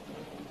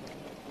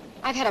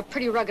 I've had a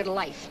pretty rugged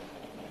life,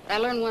 but I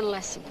learned one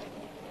lesson.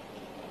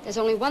 There's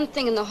only one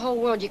thing in the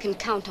whole world you can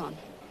count on.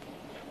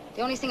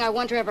 The only thing I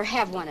want to ever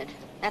have wanted.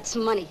 That's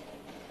money.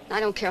 And I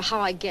don't care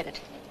how I get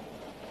it.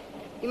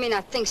 You may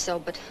not think so,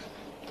 but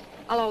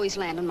I'll always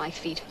land on my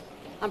feet.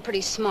 I'm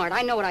pretty smart.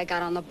 I know what I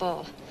got on the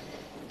ball.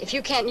 If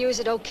you can't use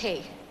it,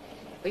 okay.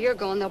 Where you're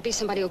going, there'll be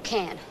somebody who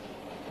can.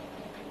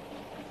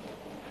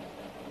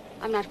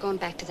 I'm not going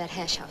back to that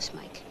hash house,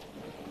 Mike.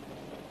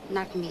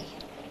 Not me.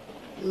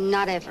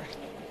 Not ever.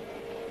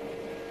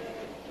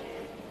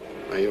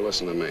 Now, you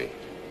listen to me.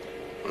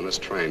 When this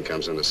train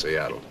comes into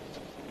Seattle,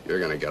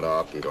 you're gonna get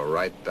off and go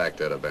right back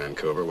there to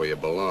Vancouver where you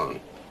belong.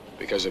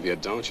 Because if you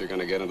don't, you're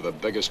gonna get into the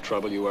biggest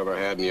trouble you ever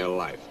had in your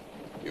life.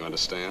 You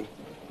understand?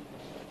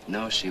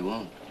 No, she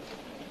won't.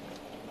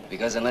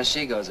 Because unless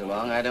she goes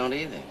along, I don't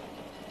either.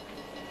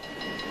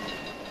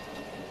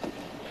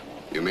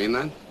 You mean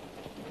that?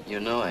 You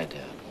know I do.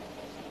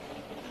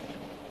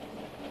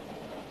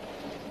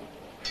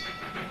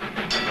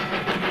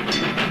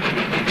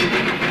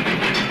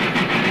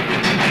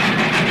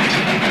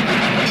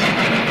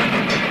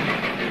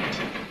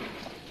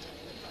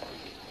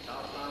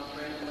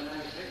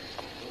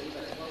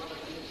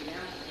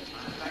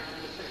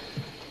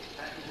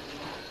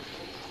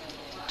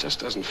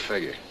 doesn't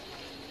figure.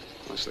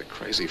 Unless the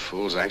crazy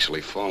fool's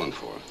actually fallen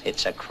for it.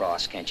 It's a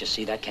cross. Can't you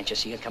see that? Can't you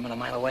see it coming a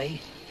mile away?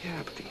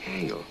 Yeah, but the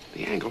angle.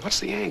 The angle. What's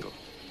the angle?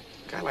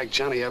 A guy like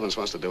Johnny Evans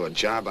wants to do a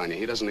job on you.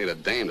 He doesn't need a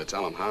dame to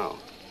tell him how.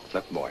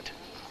 Look, Mort,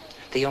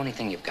 the only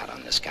thing you've got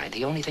on this guy,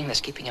 the only thing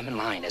that's keeping him in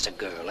line is a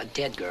girl, a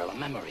dead girl, a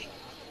memory.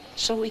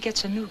 So he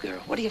gets a new girl.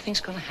 What do you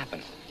think's gonna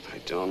happen? I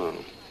don't know.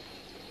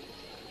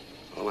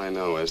 All I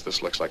know is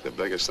this looks like the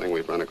biggest thing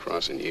we've run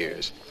across in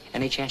years.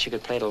 Any chance you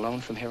could play it alone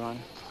from here on?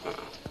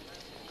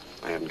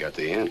 I haven't got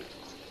the in.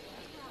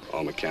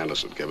 All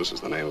McCandless would give us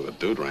is the name of the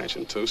dude ranch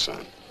in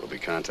Tucson. We'll be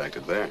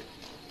contacted there.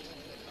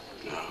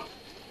 No.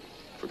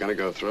 If we're gonna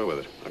go through with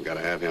it, I've got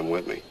to have him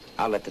with me.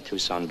 I'll let the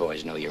Tucson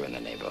boys know you're in the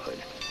neighborhood.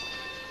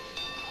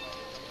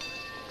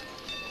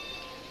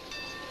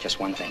 Just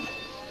one thing.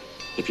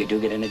 If you do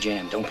get in a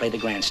jam, don't play the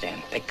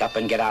grandstand. Pick up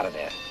and get out of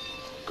there.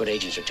 Good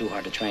agents are too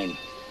hard to train,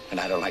 and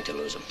I don't like to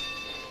lose them.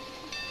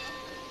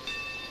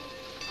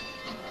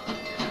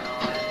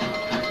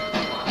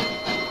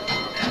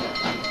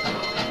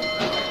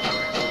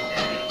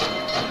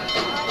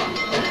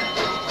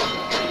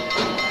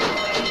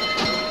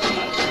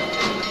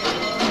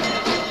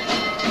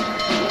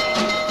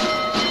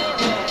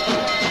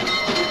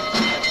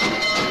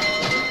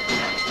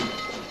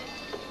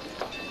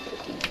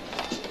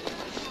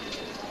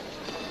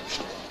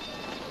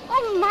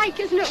 Mike,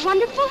 isn't it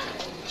wonderful?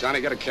 Johnny,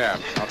 get a cab.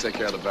 I'll take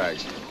care of the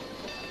bags.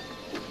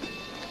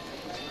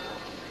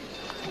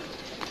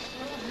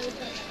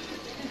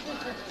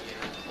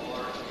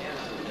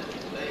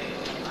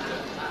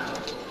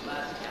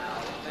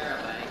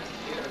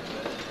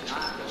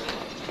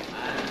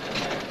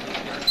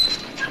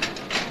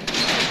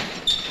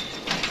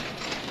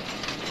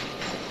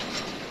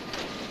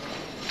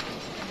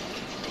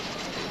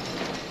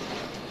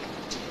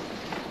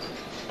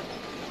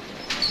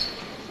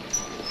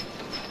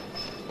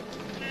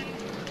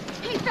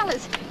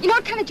 You know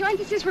what kind of joint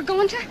this is we're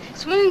going to?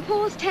 Swimming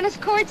pools, tennis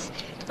courts,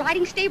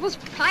 riding stables,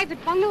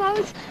 private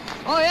bungalows.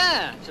 Oh,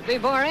 yeah, it's a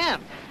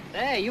B4M.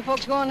 Hey, you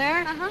folks going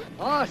there? Uh-huh.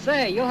 Oh,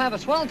 say, you'll have a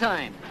swell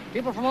time.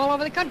 People from all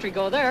over the country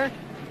go there.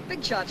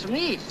 Big shots from the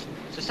East.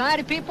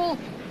 Society people.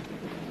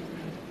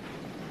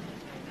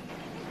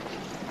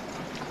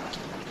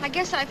 I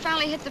guess I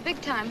finally hit the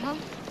big time, huh?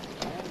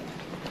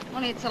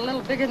 Only it's a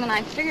little bigger than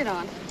I figured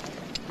on.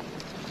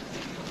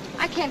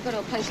 I can't go to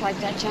a place like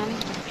that, Johnny.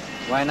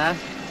 Why not?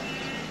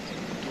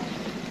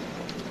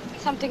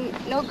 Something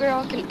no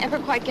girl can ever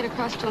quite get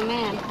across to a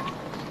man.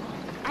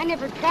 I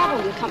never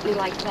traveled in company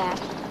like that.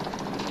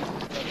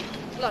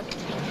 Look,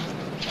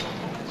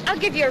 I'll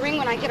give you a ring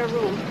when I get a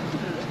room.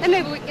 Then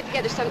maybe we can get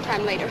together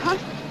sometime later, huh?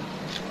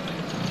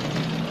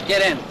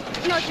 Get in.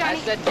 No, Johnny.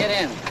 I said get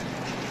in.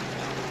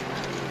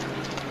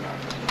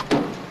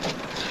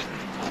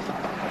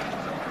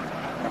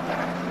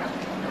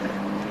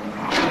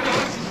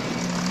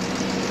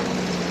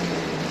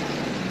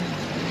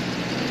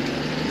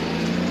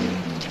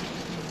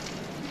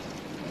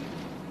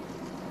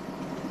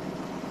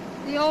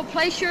 The old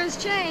place sure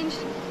has changed.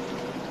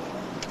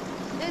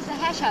 There's the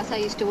hash house I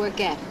used to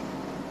work at.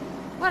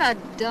 What a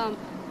dump.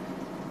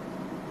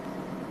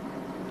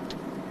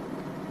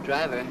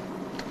 Driver,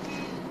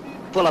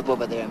 pull up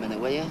over there a minute,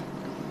 will you?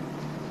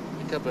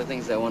 A couple of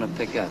things I want to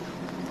pick up.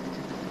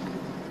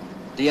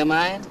 Do you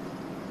mind?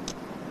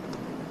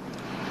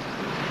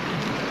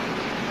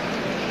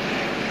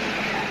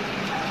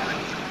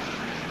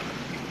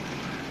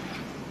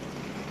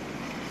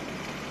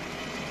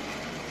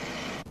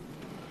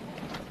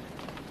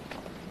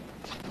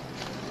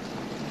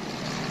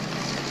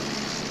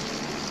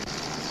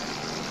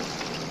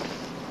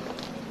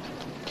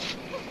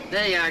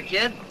 There you are,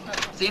 kid.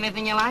 See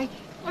anything you like?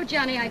 Oh,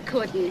 Johnny, I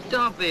couldn't.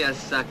 Don't be a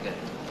sucker.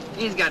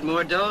 He's got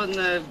more dough than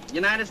the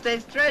United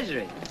States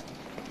Treasury.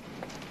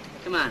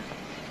 Come on.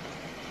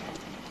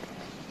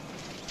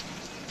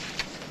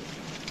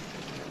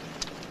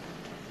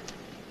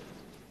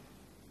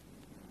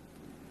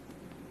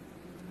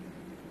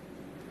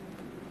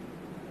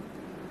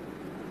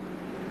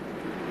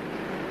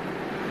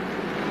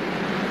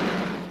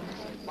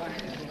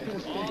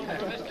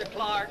 Mr.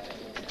 Clark.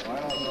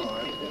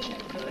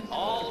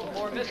 All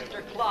for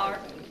Mr. Clark.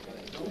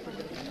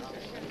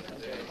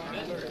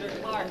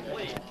 Mr. Clark,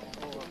 please.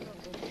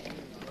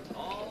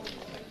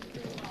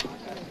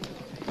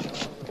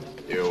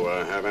 You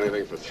have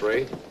anything for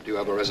 3? Do you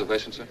have a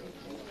reservation, sir?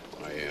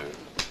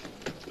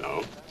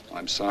 No.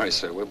 I'm sorry,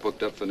 sir. We're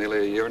booked up for nearly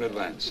a year in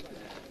advance.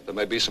 There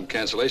may be some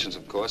cancellations,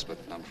 of course, but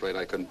I'm afraid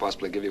I couldn't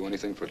possibly give you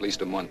anything for at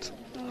least a month.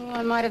 Oh,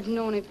 I might have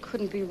known it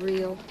couldn't be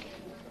real.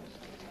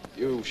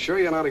 You sure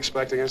you're not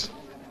expecting us?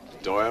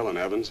 Doyle and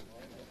Evans?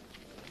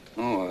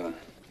 Oh,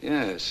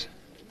 yes.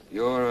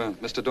 You're,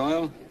 Mr.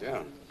 Doyle?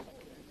 Yeah.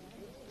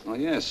 Oh,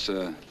 yes,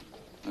 I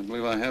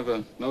believe I have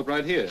a note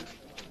right here.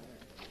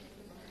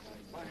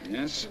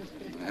 Yes,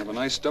 I have a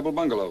nice double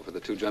bungalow for the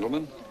 2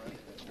 gentlemen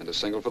and a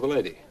single for the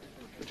lady.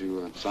 Would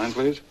you sign,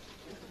 please?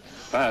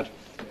 Pat.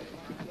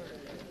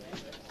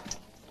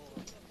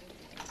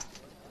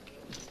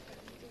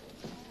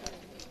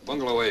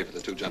 Bungalow A for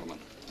the 2 gentlemen.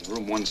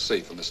 Room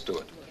 1C for Miss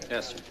Stewart.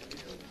 Yes, sir.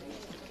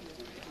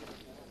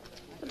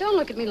 Don't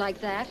look at me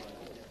like that.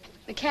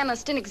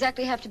 McCandless didn't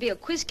exactly have to be a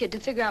quiz kid to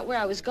figure out where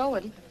I was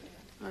going.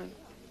 Or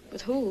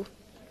with who.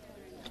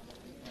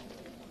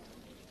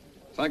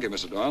 Thank you,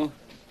 Mr. Doyle.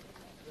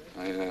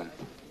 I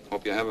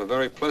hope you have a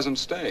very pleasant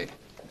stay.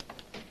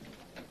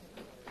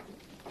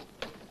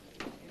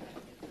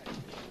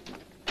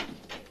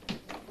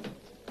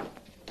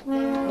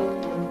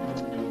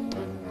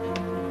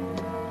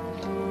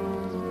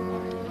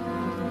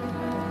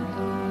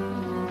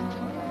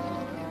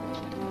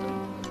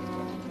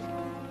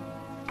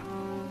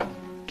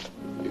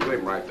 You leave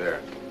him right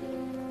there.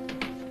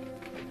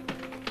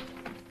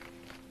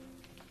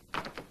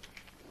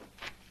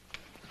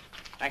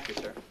 Thank you,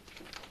 sir.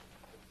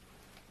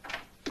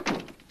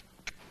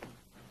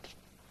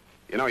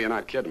 You know you're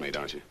not kidding me,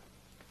 don't you?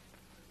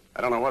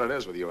 I don't know what it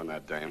is with you and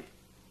that dame,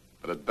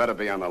 but it better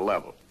be on the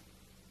level.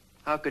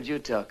 How could you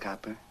tell,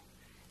 Copper?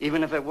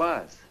 Even if it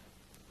was.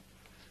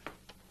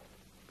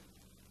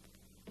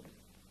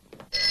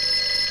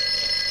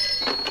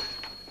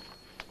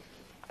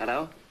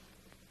 Hello?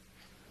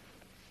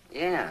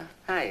 Yeah.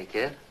 Hi,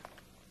 kid.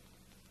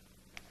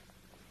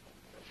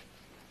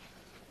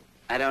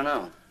 I don't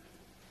know.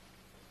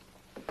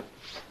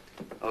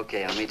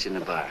 Okay, I'll meet you in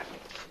the bar.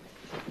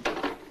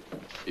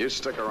 You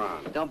stick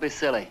around. Don't be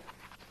silly.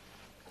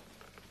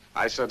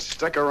 I said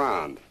stick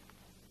around.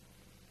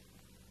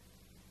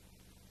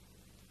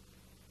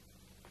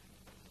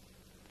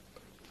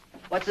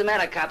 What's the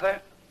matter, Copper?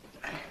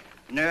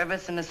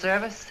 Nervous in the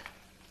service?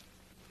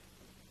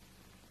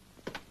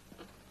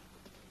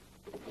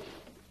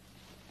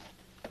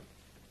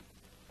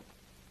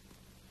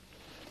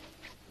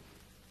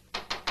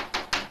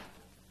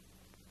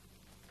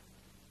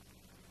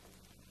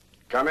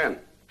 Come in.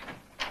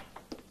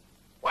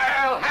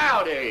 Well,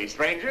 howdy,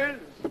 strangers.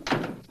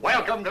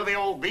 Welcome to the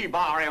old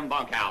B-Bar-M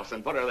bunkhouse,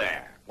 and put her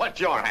there. What's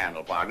your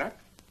handle, partner?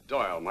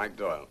 Doyle, Mike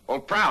Doyle. Well,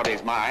 proud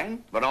is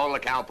mine, but all the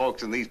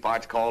cowpokes in these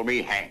parts call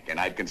me Hank, and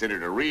I'd consider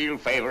it a real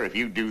favor if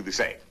you'd do the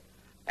same.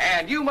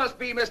 And you must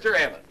be Mr.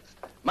 Evans.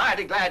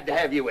 Mighty glad to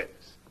have you with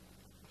us.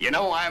 You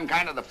know, I'm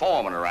kind of the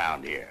foreman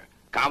around here.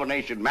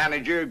 Combination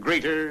manager,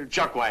 greeter,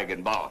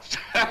 chuckwagon boss.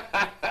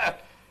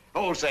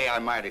 Oh, say,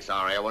 I'm mighty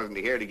sorry I wasn't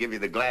here to give you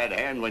the glad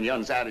hand when you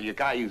unsaddled your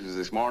cayuses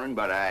this morning,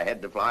 but I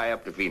had to fly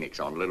up to Phoenix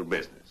on a little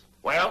business.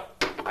 Well,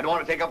 I don't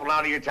want to take up a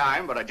lot of your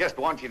time, but I just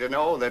want you to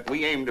know that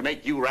we aim to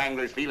make you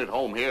Wranglers feel at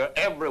home here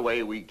every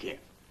way we can.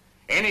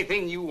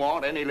 Anything you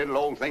want, any little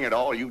old thing at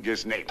all, you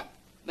just name it.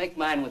 Make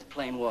mine with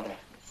plain water.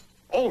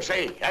 Oh,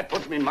 say, that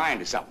puts me in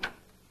mind of something.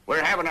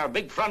 We're having our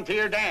big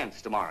frontier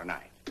dance tomorrow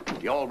night.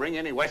 You all bring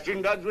any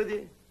Western duds with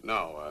you?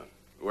 No,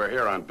 we're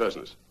here on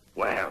business.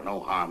 Well, no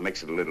harm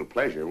mixing a little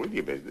pleasure with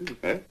your business,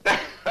 huh?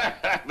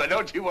 But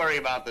don't you worry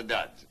about the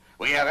duds.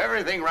 We have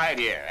everything right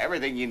here,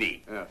 everything you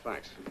need. Yeah,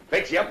 thanks.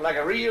 Fix you up like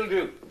a real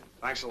dude.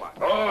 Thanks a lot.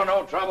 Oh,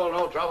 no trouble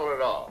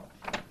at all.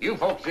 You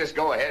folks just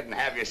go ahead and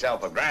have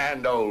yourself a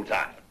grand old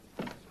time.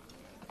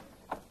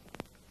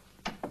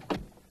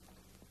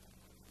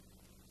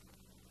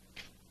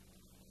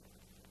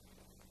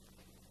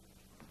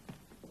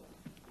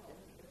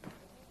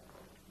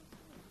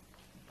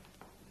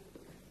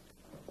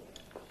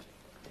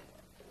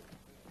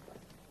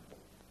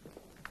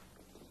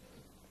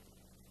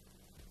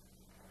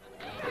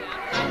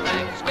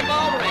 Skip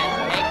all the rest,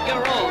 make your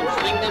own,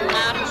 swing them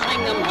out and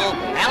swing them home.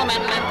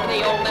 Element left to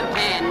the old left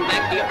hand,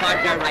 back to your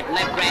partner, right and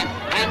left grand.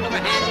 Hand over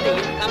hand till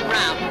you come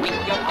round, wink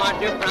your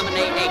partner,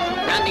 promenade eight.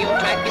 Round the old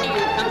track and you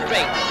come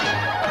straight.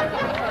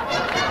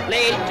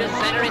 Ladies, just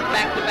center it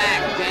back to back,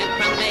 grand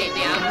promenade,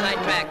 the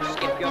outside track.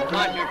 Skip your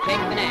partner,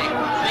 take the neck,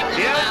 swing them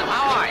Jim, out,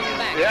 how are you?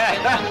 back,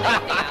 Yeah. grand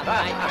promenade, the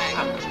outside track.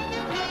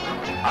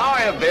 How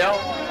are you, Bill?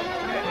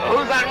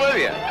 Who's that with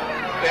you?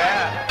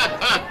 Yeah.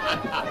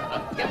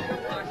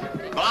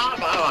 Bob,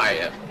 how are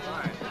you?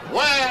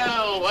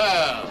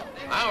 Well,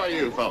 how are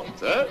you folks,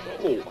 huh?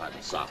 Oh,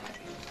 I'm sorry.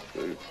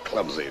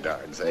 Clumsy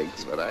darn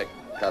things, but I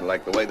kind of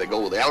like the way they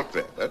go with the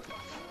outfit, huh?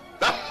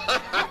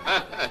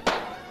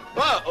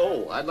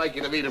 Well, I'd like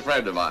you to meet a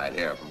friend of mine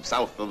here from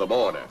south of the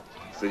border.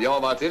 Senor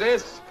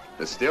Martinez,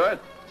 Miss Stewart,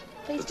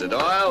 Mr.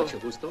 Doyle,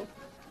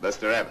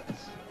 Mr. Evans.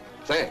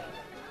 Say,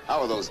 how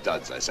are those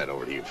duds I sent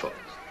over to you folks?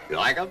 You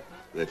like them?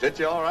 They fit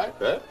you all right,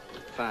 huh?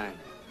 Fine.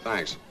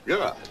 Thanks.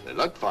 Good. They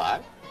look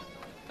fine.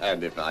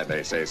 And if I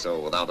may say so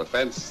without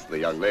offense, the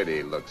young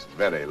lady looks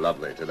very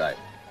lovely tonight.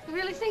 You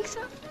really think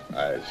so?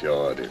 I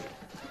sure do.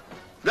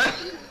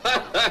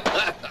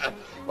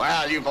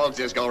 Well, you folks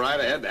just go right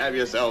ahead and have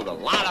yourselves a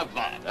lot of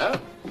fun, huh?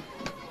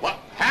 Well,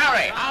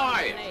 Harry, how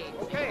are you?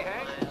 Okay,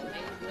 Hank.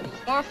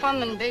 More fun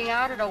than being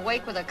out at a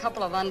wake with a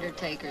couple of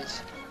undertakers.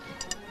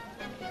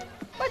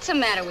 What's the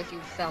matter with you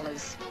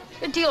fellas?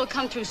 Your deal will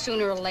come through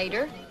sooner or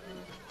later.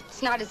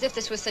 It's not as if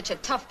this was such a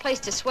tough place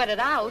to sweat it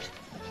out.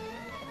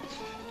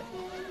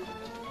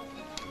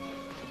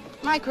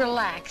 Mike,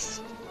 relax.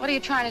 What are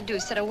you trying to do,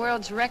 set a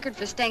world's record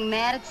for staying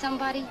mad at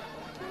somebody?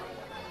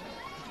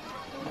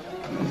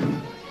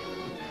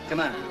 Come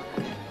on.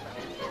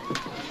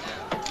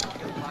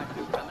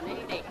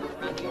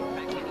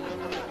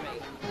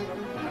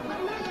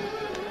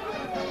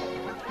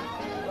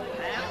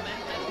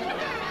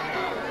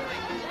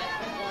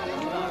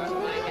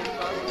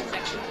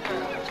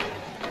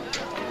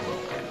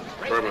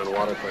 bourbon and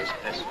water, please.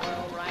 Yes.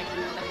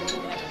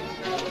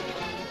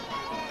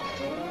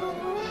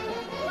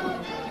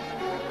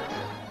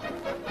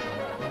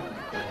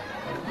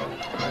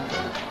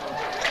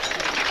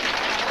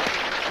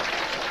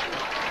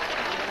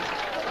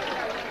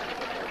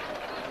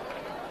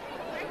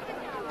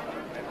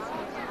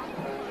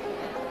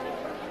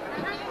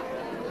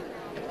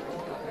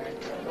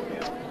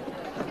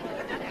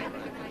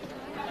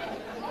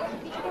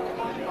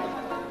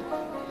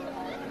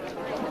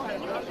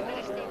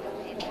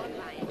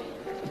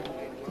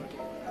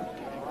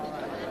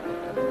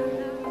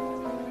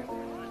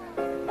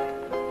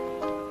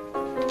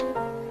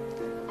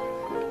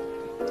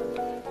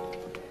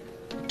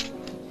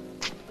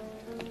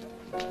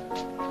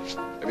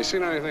 Have you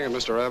seen anything of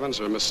Mr. Evans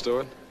or Miss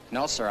Stewart?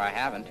 No, sir, I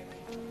haven't.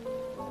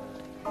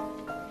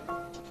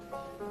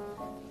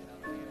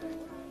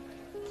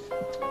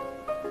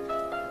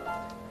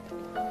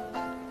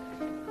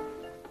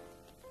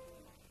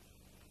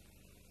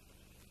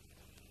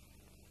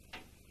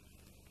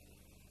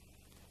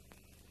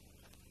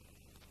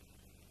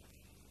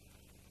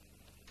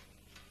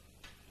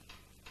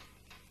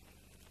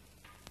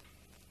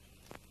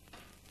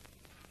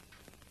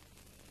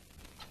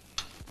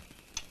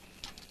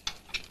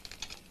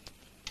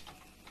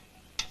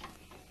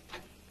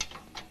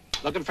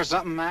 Looking for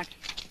something, Mac?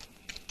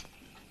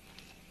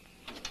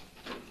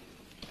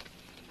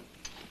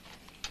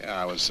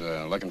 Yeah, I was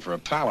looking for a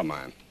pal of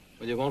mine.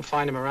 Well, you won't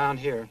find him around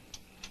here.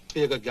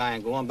 Be a good guy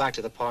and go on back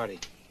to the party.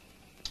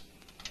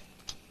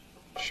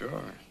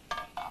 Sure.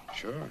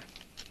 Sure.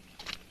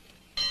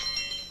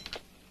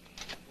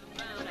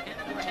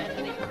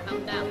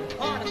 Come down.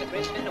 Corner the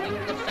grip and a wink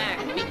of the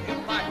sack. Meet your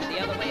partner the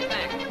other way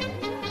back.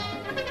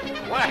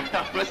 Well,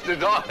 Mr.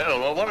 Doyle,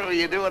 well, what are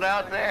you doing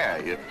out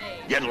there? You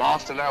getting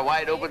lost in our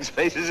wide open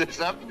spaces or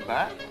something,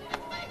 huh?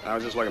 I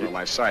was just looking for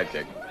my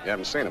sidekick. You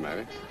haven't seen him, have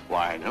you?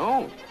 Why,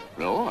 no.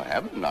 No, I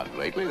haven't. Not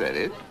lately, that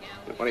is.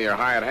 One of your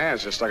hired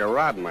hands just stuck a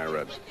rod in my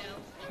ribs.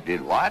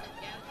 Did what?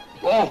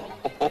 Oh,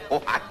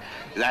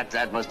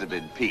 that must have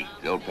been Pete.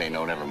 Don't pay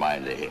no never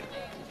mind to him.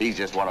 He's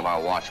just one of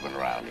our watchmen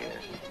around here.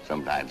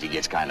 Sometimes he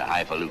gets kind of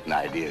highfalutin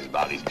ideas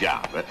about his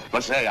job.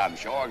 But say, I'm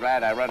sure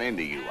glad I run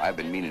into you. I've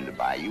been meaning to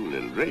buy you a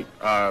little drink.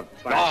 Thanks.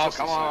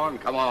 Oh,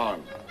 come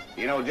on.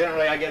 You know,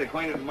 generally I get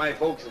acquainted with my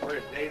folks the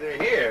first day they're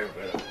here,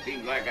 but it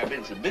seems like I've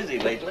been so busy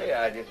lately,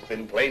 I've just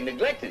been plain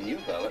neglecting you,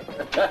 fella.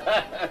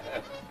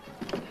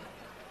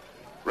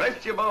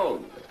 Rest your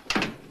bones.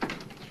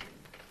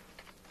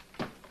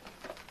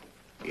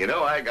 You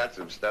know, I got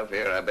some stuff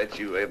here I bet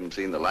you haven't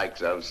seen the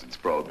likes of since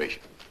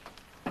Prohibition.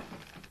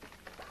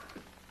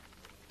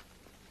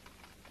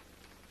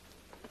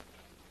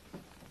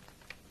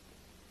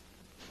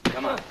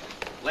 Come on,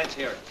 let's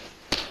hear it.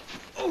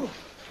 Oh,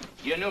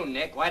 you knew,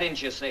 Nick. Why didn't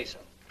you say so?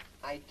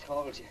 I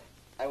told you.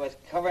 I was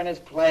covering his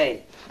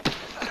play.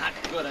 Not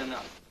good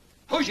enough.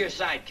 Who's your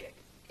sidekick?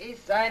 He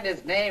signed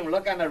his name.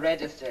 Look on the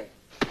register.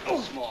 Oh,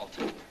 small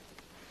tuber.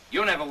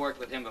 You never worked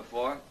with him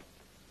before.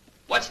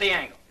 What's the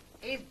angle?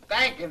 He's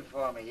banking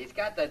for me. He's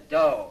got the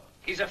dough.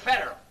 He's a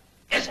federal,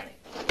 isn't he?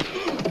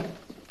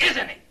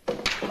 Isn't he?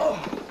 Oh,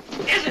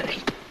 isn't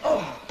he?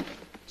 Oh,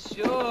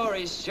 sure,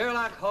 he's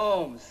Sherlock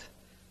Holmes.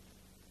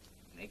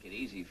 Make it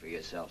easy for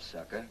yourself,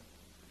 sucker.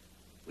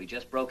 We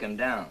just broke him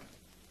down.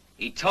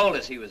 He told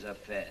us he was a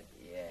Fed.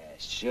 Yeah,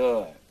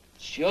 sure.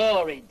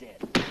 Sure he did.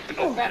 He's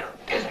a federal,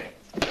 isn't he?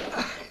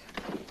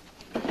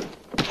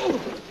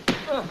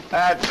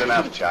 That's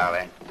enough,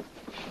 Charlie.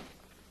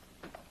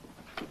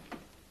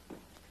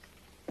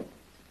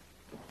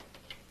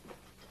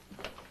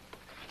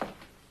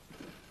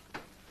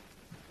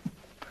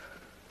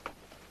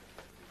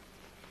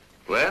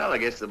 Well, I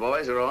guess the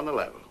boys are on the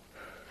level.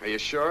 Are you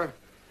sure?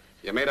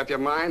 You made up your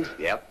mind?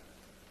 Yep.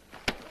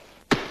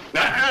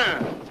 I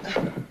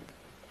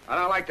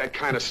don't like that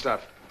kind of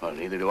stuff. Well,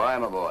 neither do I,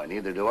 my boy,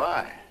 neither do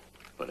I.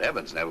 But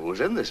Evans never was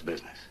in this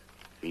business.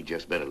 If he'd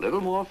just been a little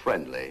more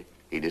friendly,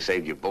 he'd have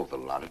saved you both a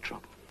lot of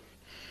trouble.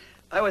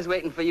 I was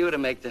waiting for you to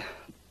make the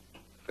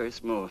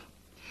first move.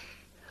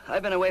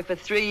 I've been away for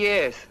 3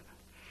 years.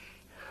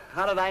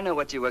 How did I know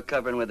what you were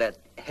covering with that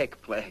hick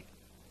play?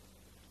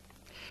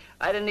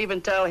 I didn't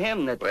even tell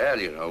him that... Well,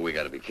 you know, we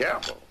got to be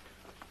careful.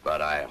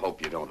 But I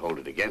hope you don't hold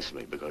it against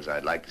me, because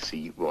I'd like to see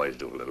you boys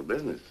do a little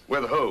business.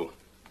 With who?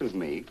 With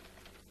me.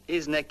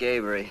 He's Nick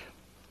Avery,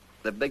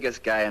 the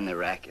biggest guy in the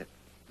racket.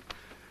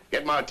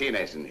 Get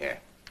Martinez in here.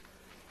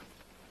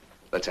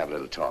 Let's have a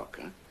little talk,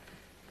 huh?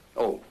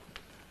 Oh,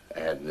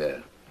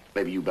 and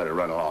maybe you better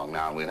run along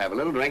now, and we'll have a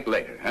little drink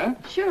later, huh?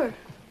 Sure.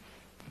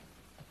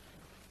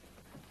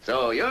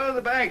 So you're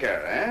the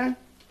banker, huh?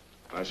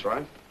 That's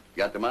right.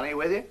 Got the money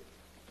with you?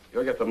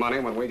 You'll get the money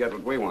when we get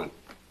what we want.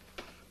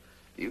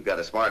 You've got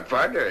a smart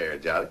partner here,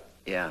 Johnny.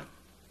 Yeah.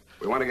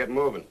 We want to get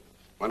moving.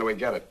 When do we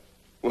get it?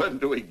 When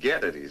do we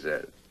get it, he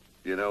said.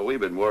 You know, we've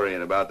been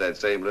worrying about that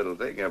same little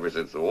thing ever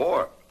since the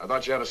war. I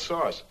thought you had a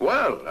source.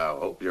 Well, now,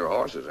 hope your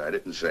horses. I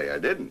didn't say I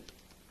didn't.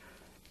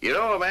 You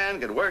know, a man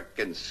can work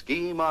and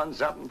scheme on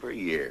something for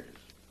years.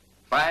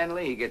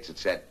 Finally, he gets it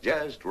set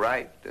just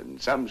right,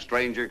 and some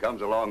stranger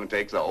comes along and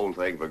takes the whole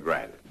thing for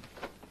granted.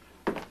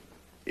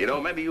 You know,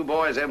 maybe you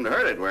boys haven't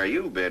heard it where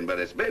you've been, but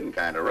it's been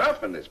kind of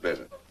rough in this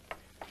business.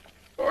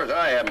 Of course,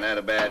 I haven't had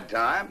a bad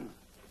time.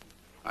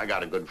 I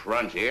got a good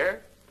front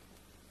here.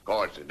 Of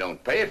course, it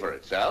don't pay for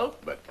itself,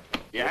 but...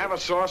 You have a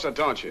source or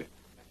don't you?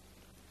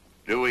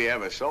 Do we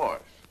have a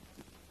source?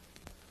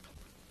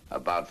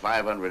 About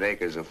 500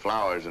 acres of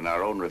flowers in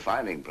our own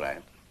refining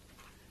plant.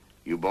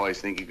 You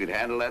boys think you could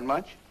handle that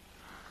much?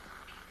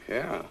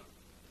 Yeah.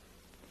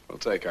 We'll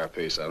take our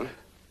piece of it.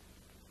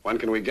 When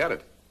can we get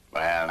it?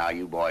 Well, now,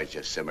 you boys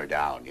just simmer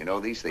down. You know,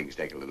 these things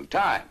take a little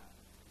time.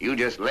 You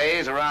just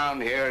laze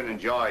around here and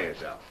enjoy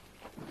yourself.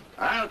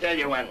 I'll tell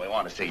you when we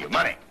want to see your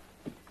money.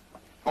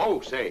 Oh,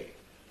 say,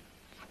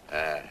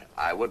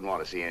 I wouldn't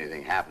want to see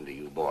anything happen to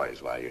you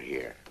boys while you're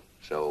here.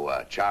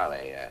 So,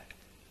 Charlie,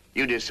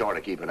 you just sort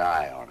of keep an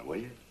eye on it, will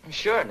you?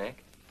 Sure,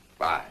 Nick.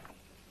 Bye.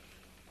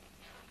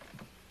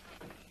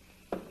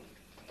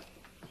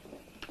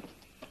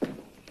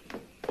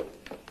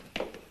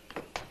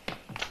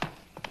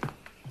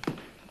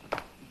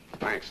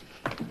 Thanks.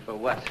 For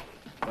what?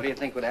 What do you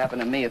think would happen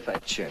to me if I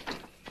chirped?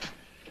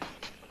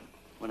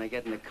 When I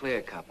get in the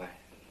clear, copper,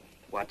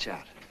 watch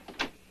out.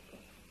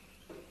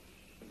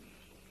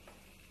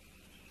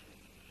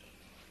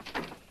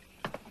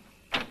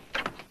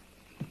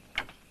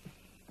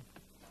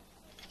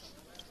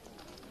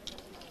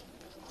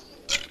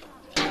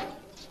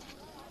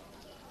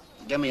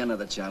 Give me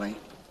another, Charlie.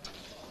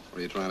 What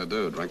are you trying to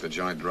do, drink the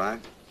joint dry?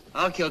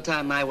 I'll kill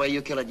time my way,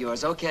 you kill it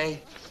yours,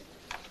 okay?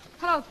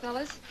 Hello,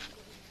 fellas.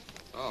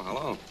 Oh,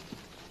 hello.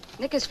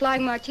 Nick is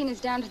flying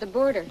Martinez down to the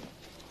border.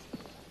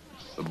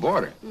 The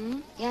border? Mm-hmm.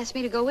 He asked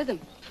me to go with him.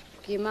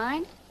 Do you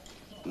mind?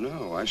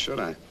 No, why should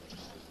I?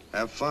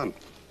 Have fun.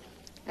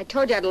 I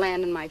told you I'd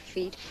land on my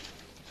feet.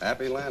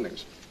 Happy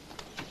landings.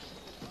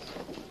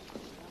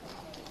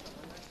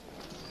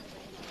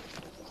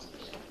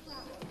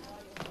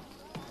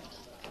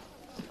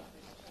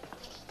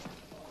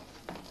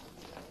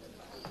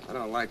 I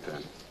don't like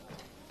that.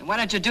 And why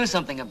don't you do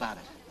something about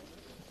it?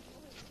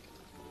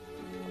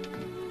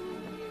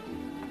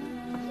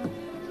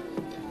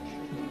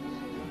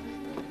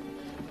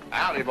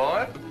 Howdy,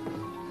 boy.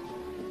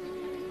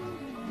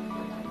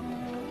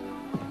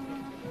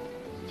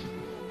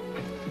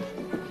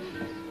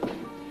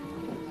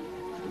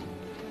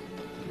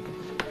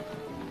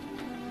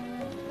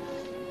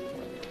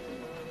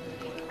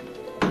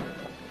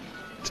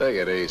 Take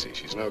it easy.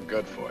 She's no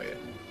good for you.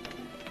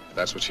 If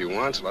that's what she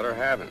wants, let her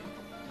have him.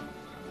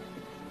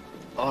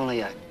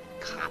 Only a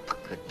cop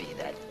could be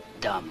that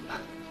dumb.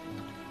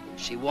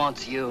 She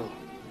wants you.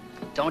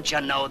 Don't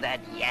you know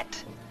that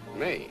yet?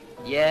 Me?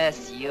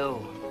 Yes,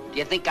 you. Do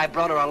you think I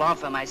brought her along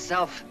for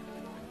myself?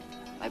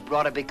 I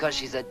brought her because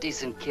she's a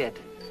decent kid.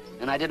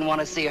 And I didn't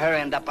want to see her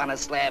end up on a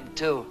slab,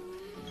 too.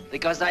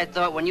 Because I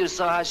thought when you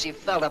saw how she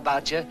felt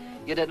about you,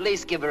 you'd at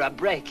least give her a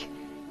break.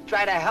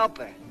 Try to help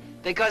her.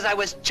 Because I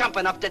was chump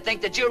enough to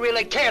think that you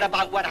really cared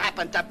about what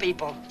happened to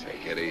people.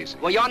 Take it easy.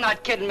 Well, you're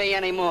not kidding me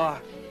anymore.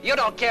 You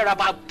don't care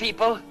about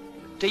people.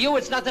 To you,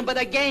 it's nothing but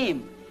a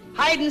game.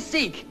 Hide and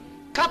seek.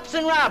 Cops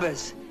and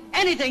robbers.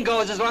 Anything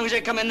goes as long as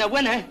you come in the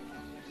winner.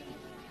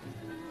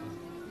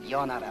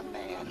 You're not a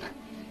man.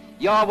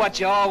 You're what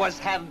you always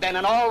have been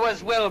and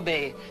always will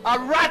be. A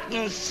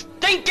rotten,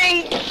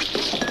 stinking...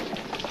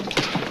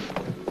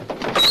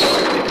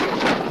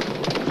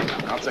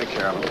 I'll take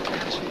care of him.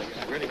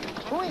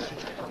 Who is it?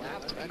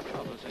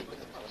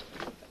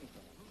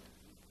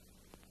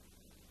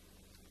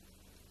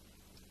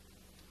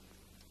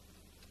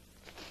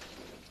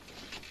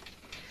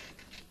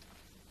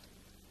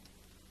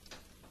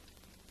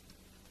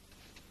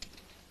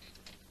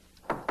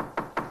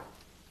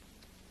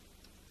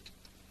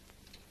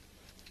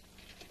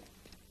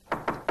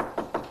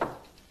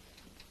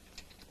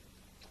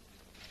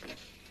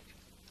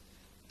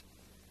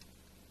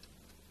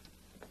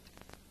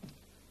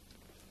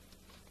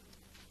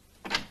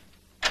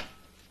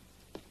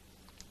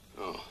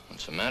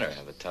 What's the matter?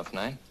 Have a tough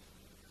night?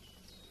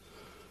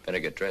 Better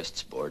get dressed,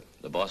 sport.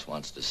 The boss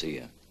wants to see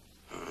you.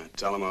 All right,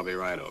 tell him I'll be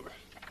right over.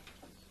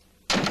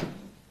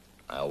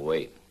 I'll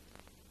wait.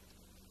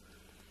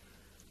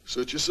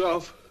 Suit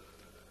yourself.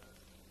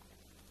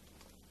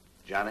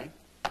 Johnny,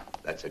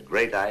 that's a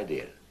great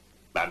idea.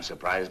 I'm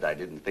surprised I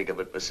didn't think of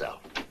it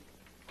myself.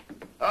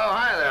 Oh,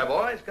 hi there,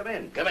 boys. Come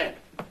in, come in.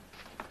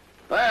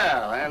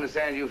 Well, I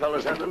understand you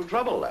fellas had a little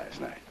trouble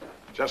last night.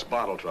 Just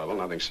bottle trouble,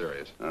 nothing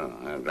serious. Oh,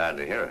 I'm glad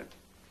to hear it.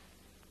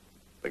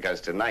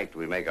 Because tonight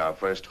we make our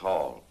first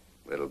haul.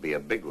 It'll be a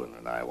big one,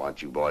 and I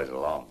want you boys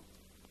along.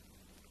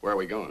 Where are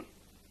we going?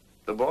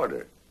 The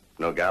border.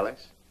 No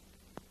galleys?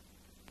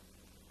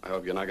 I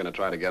hope you're not going to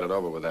try to get it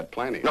over with that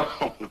planing.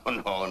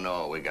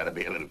 No. We got to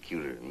be a little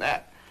cuter than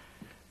that.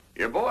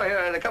 Your boy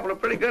here had a couple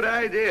of pretty good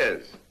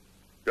ideas.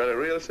 Got a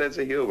real sense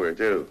of humor,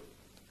 too.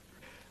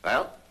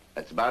 Well,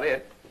 that's about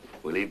it.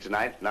 We leave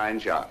tonight at 9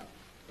 sharp.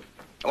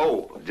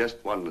 Oh, just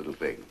one little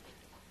thing.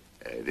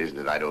 It isn't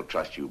that I don't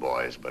trust you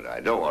boys, but I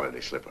don't want any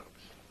slip-ups.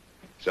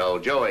 So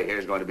Joey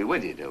here's going to be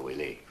with you till we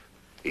leave.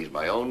 He's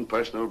my own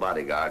personal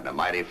bodyguard and a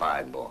mighty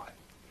fine boy.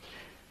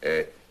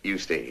 You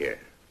stay here.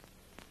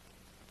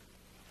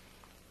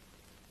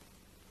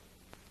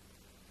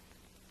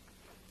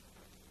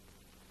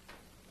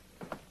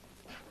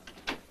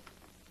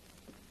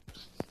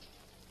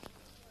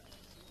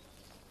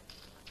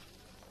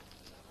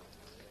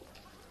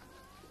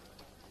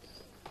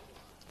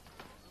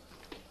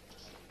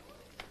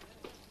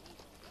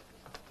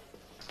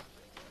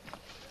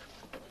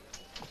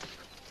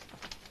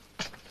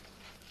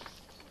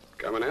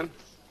 Coming in?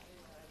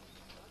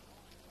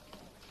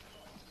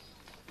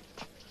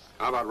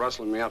 How about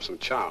rustling me up some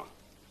chow?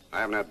 I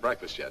haven't had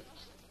breakfast yet.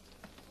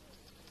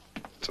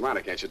 What's the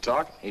matter? Can't you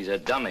talk? He's a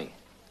dummy.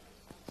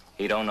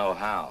 He don't know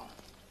how.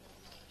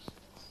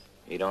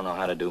 He don't know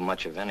how to do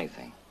much of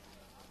anything,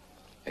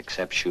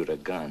 except shoot a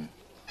gun.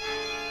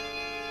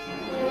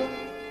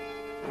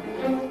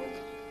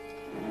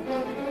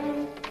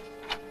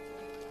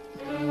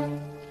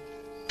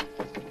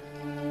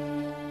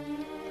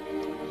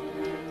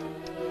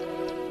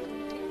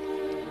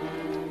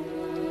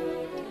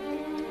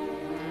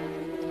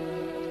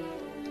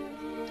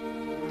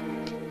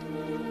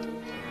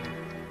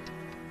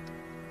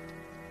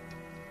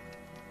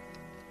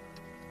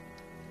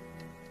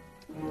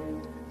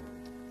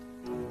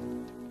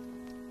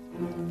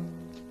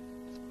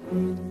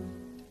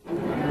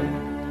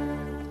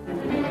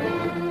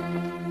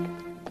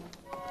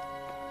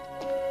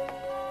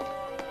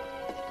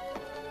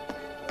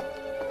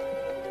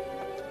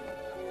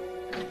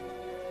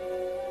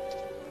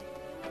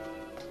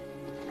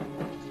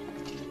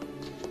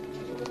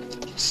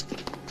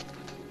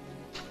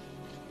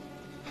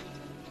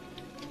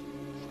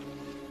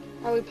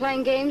 Are we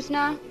playing games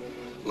now?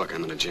 Look,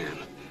 I'm in a jam.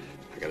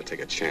 I gotta take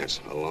a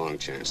chance, a long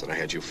chance, that I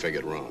had you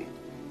figured wrong.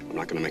 I'm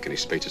not gonna make any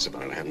speeches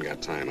about it. I haven't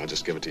got time. I'll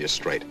just give it to you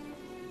straight.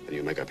 Then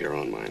you make up your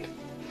own mind.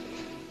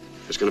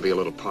 There's gonna be a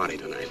little party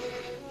tonight.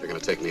 They're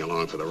gonna take me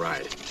along for the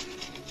ride.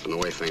 From the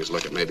way things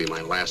look, it may be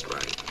my last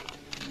ride.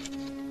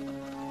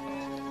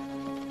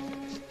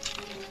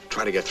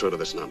 Try to get through to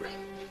this number.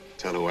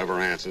 Tell whoever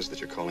answers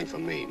that you're calling for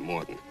me,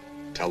 Morton.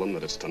 Tell them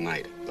that it's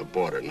tonight, the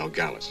border, no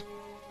Gallus.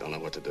 They'll know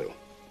what to do.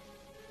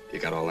 You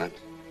got all that?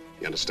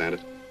 You understand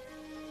it?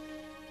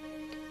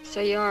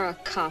 So you're a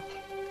cop.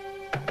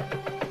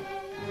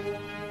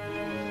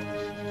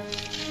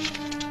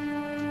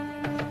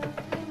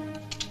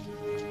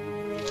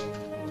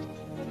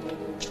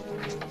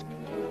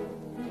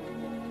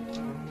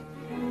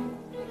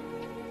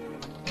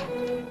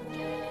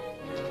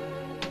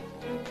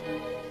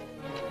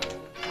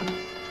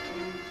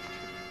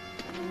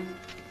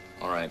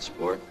 All right,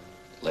 sport.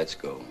 Let's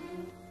go.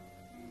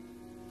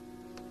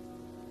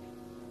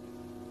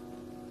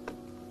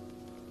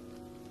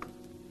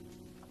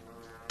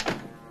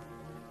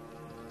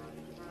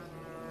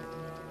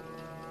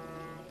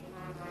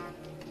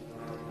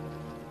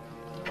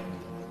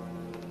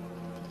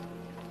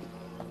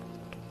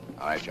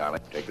 All right, Charlie,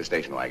 take the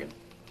station wagon.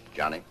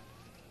 Johnny,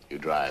 you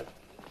drive.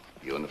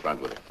 You in the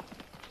front with her.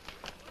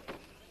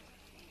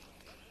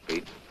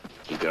 Pete,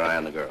 keep your eye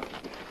on the girl.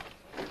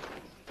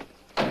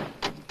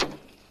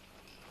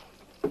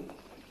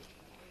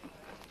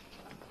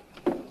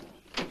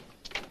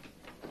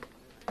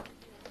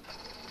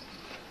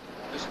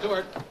 Miss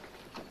Stewart.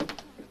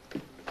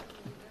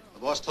 The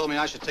boss told me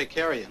I should take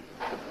care of you.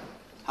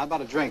 How about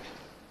a drink?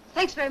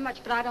 Thanks very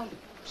much, but I don't...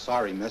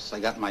 Sorry, miss.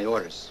 I got my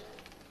orders.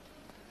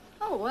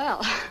 Oh,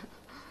 well.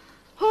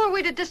 Who are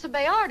we to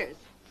disobey orders?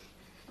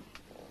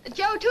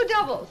 Joe, 2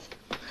 doubles.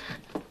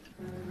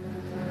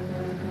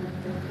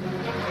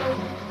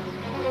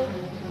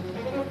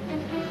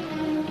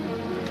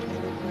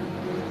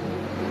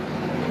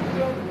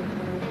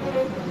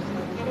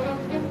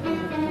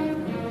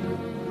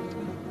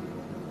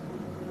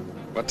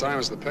 What time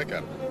is the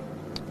pickup?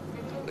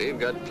 We've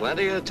got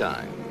plenty of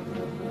time.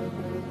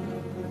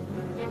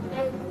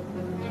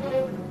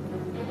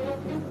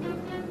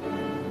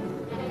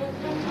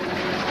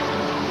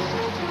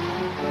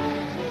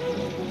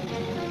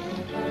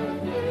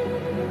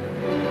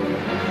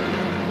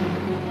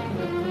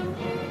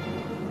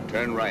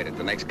 Turn right at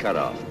the next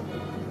cutoff.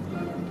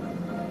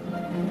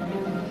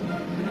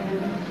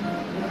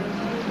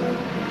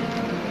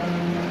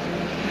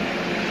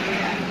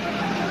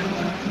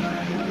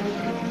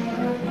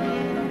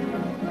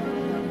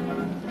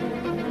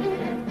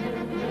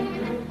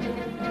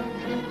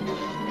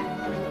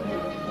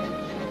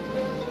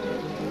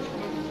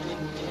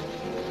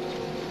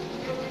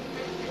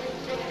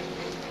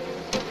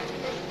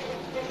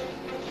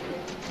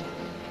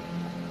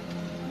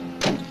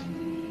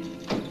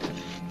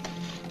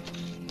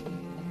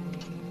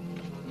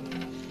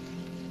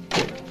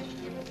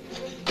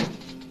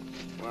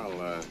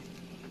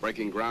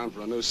 Breaking ground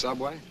for a new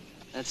subway?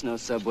 That's no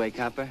subway,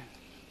 copper.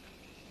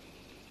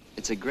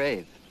 It's a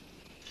grave.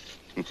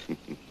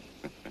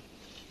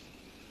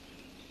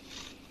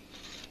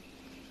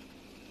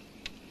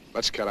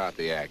 Let's cut out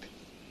the act.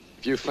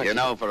 If you think... You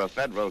know, for a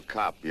federal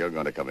cop, you're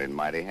going to come in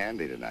mighty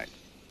handy tonight.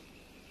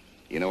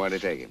 You know where to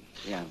take him?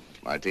 Yeah.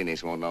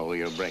 Martinez won't know who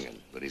you're bringing,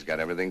 but he's got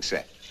everything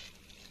set.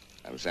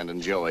 I'm sending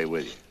Joey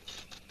with you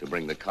to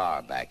bring the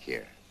car back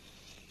here.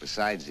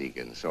 Besides, he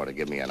can sort of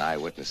give me an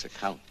eyewitness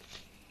account.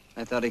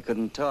 I thought he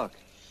couldn't talk.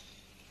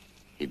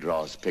 He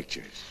draws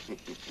pictures.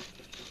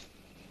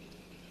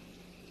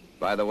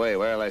 By the way,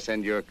 where'll I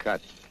send your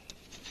cut?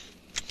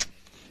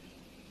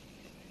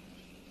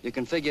 You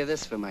can figure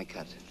this for my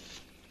cut.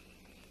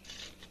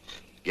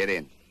 Get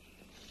in.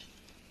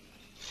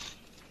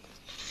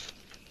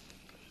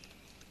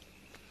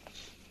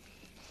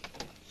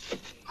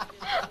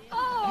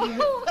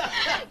 Oh,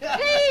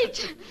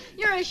 Pete!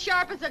 You're as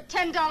sharp as a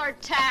 $10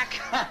 tack.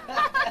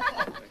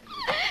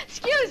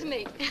 Excuse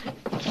me.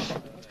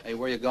 Hey,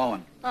 where you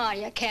going? Oh,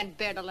 you can't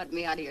bear to let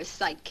me out of your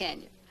sight,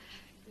 can you?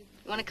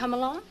 You want to come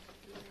along?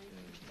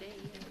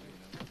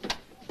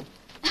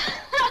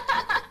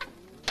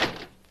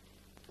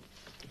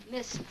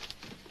 Miss,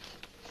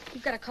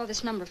 you've got to call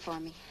this number for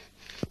me.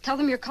 Tell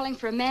them you're calling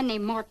for a man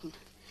named Morton.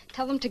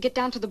 Tell them to get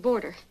down to the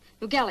border,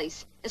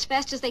 Nogales, as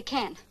fast as they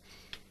can.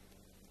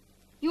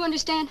 You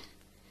understand?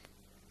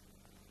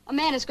 A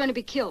man is going to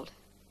be killed.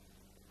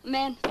 A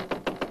man...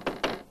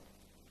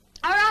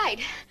 All right,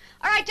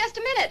 just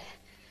a minute.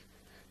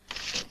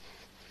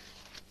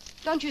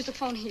 Don't use the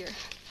phone here.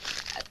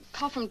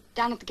 Call from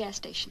down at the gas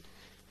station.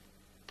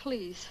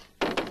 Please.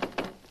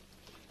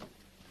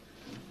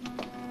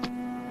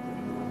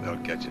 They'll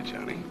get you,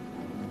 Johnny.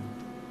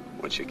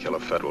 Once you kill a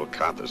federal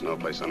cop, there's no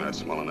place on earth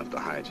small enough to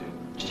hide you.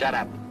 Shut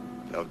up.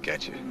 They'll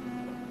get you.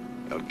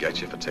 They'll get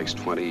you if it takes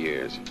 20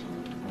 years.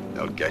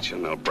 They'll get you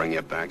and they'll bring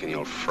you back and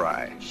you'll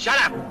fry. Shut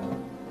up!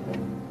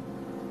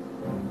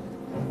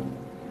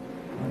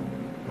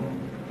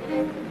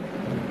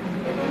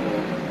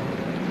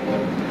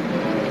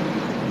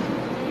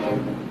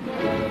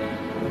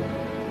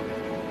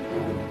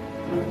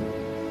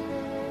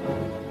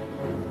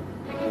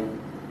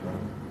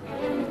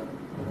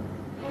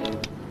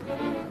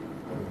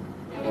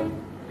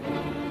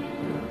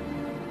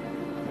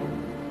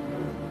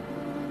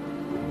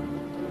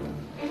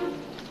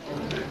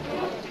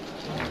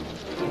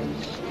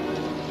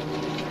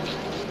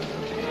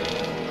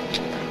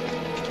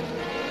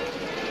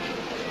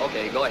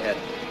 Okay, go ahead.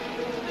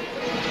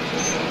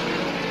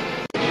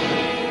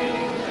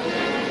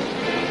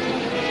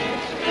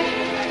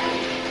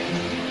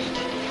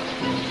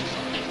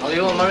 Are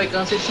you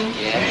American citizen?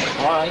 Yeah.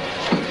 All right.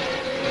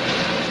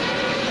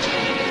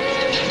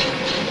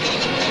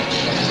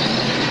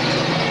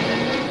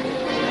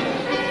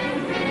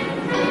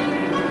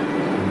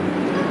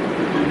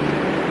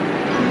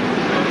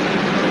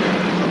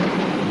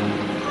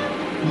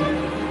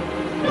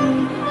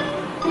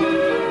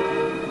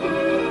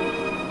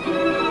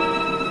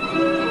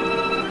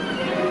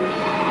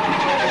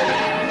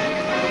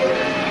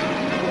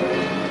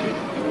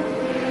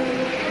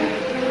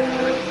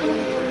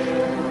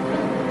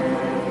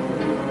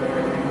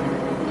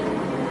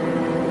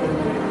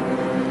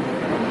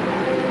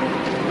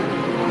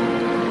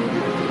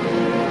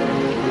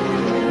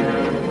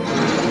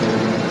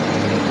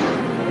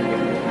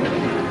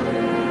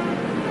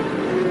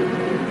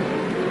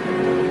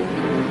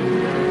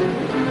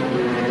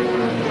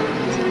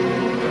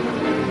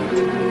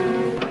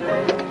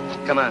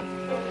 Come on.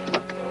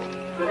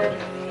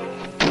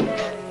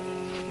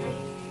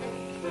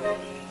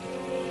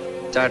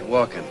 Start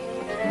walking.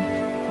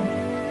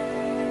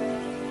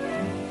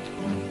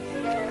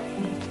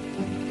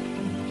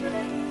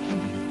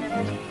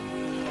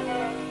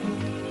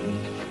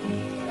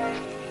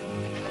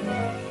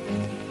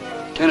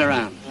 Turn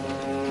around.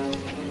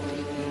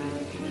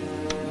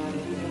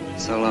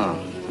 So long,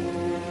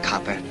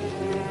 copper.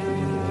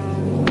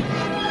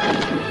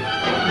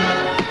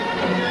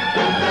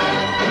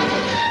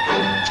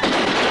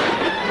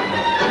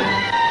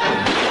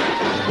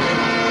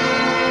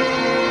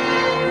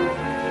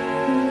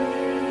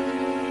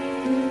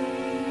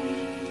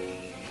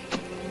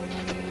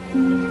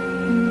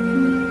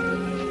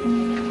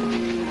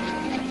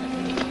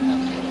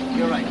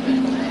 You're right.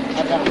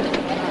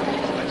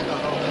 Let's go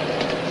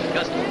home.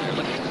 Customers are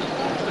looking.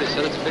 Somebody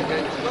said it's a big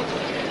guy.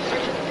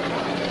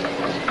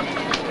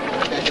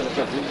 Back to the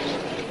front.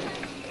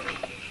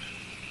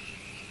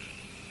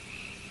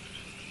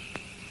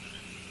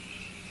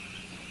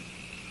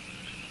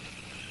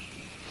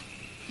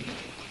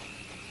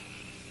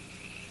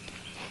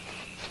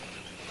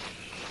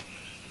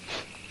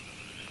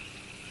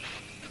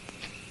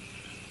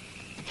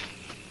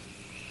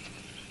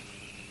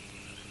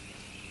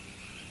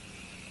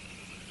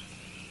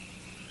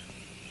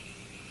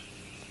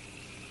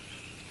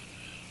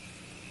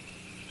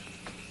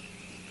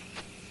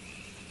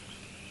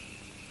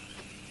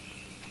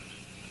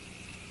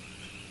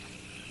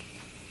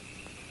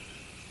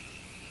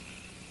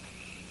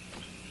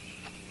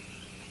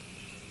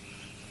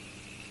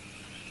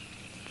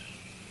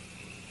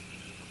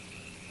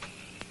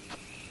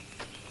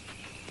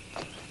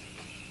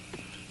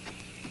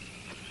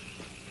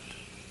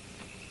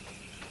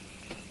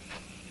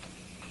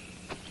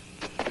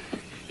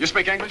 You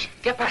speak English?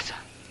 ¿Qué pasa?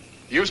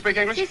 You speak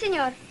English? Sí,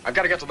 señor. I've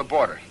got to get to the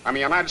border. I'm a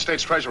United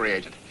States Treasury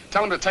agent.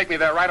 Tell him to take me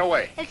there right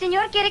away. El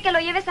señor quiere que lo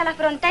lleves a la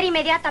frontera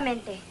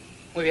inmediatamente.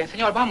 Muy bien,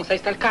 señor, vamos, ahí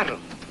está el carro.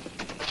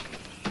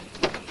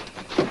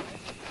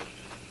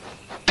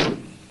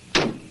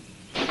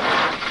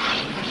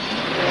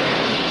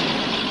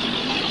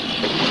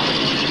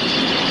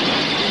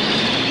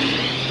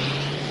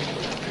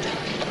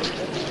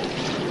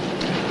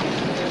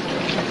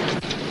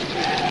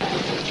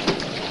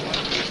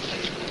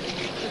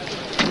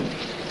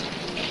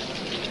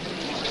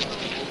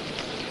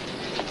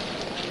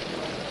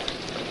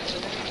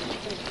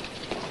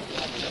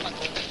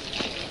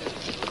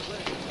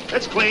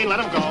 It's clean. Let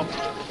him go.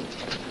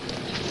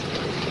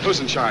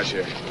 Who's in charge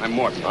here? I'm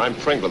Morton. I'm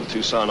Pringle, the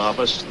Tucson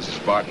office. This is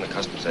Barton, the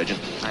customs agent.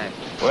 Hi.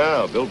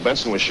 Well, Bill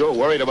Benson was sure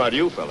worried about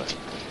you, fella.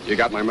 You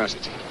got my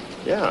message?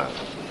 Yeah.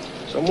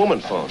 Some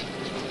woman phoned.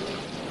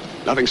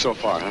 Nothing so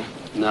far, huh?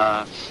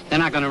 Nah, they're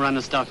not going to run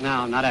the stuff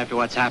now, not after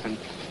what's happened.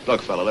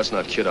 Look, fella, let's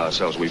not kid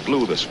ourselves. We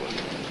blew this one.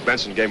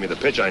 Benson gave me the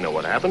pitch. I know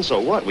what happened,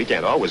 so what? We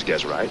can't always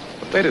guess right.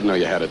 But they didn't know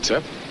you had a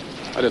tip.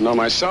 I didn't know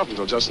myself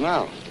until just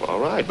now. All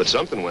right, but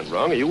something went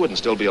wrong, or you wouldn't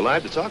still be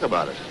alive to talk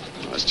about it.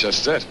 Well, that's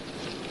just it.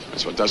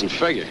 That's what doesn't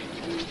figure.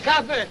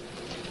 Coffee!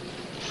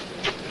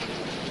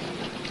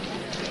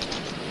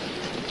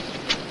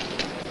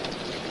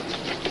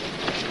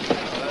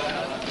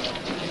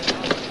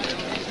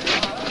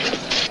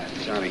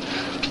 Johnny.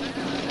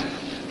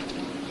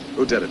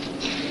 Who did it?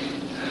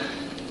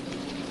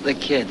 The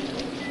kid.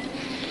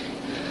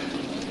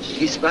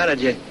 He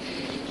spotted you.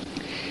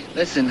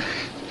 Listen,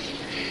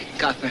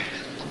 Copper.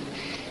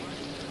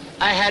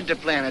 I had to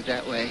plan it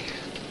that way.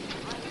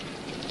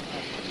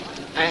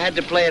 I had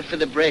to play it for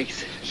the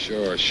breaks.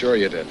 Sure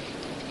you did.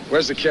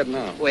 Where's the kid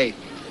now? Wait.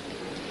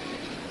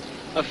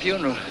 A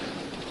funeral.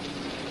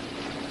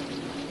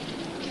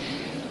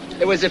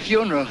 It was a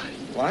funeral.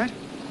 What?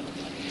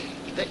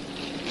 They...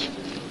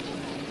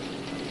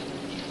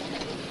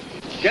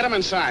 Get him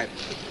inside.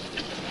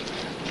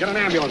 Get an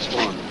ambulance for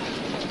him.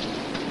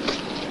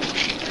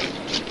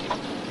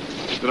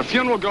 Did a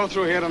funeral go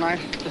through here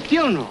tonight? The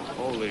funeral?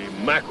 Holy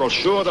mackerel,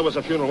 sure there was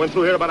a funeral. Went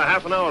through here about a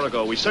half an hour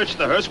ago. We searched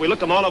the hearse. We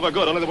looked them all over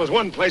good. Only there was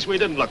one place we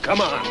didn't look.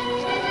 Come on.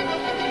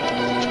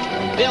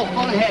 Bill,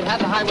 phone ahead. Have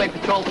the highway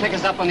patrol pick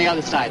us up on the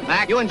other side.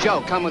 Mac, you and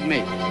Joe, come with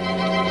me.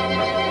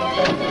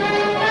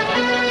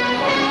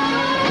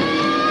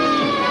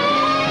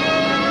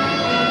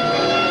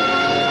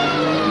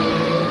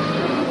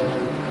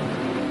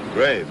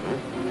 Grave, huh?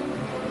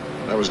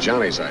 That was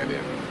Johnny's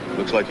idea.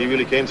 Looks like he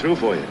really came through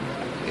for you.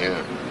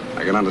 Yeah.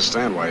 I can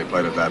understand why he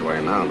played it that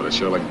way now, but it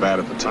sure looked bad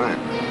at the time.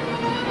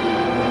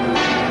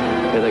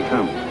 Here they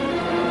come.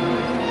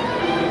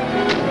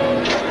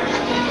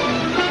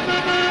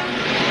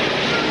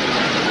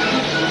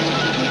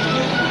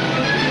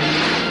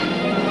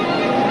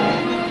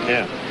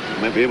 Yeah,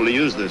 you might be able to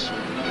use this.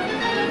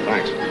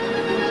 Thanks.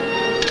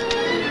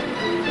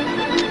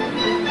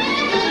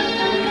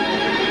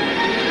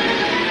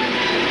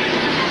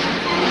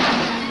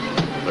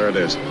 There it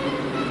is.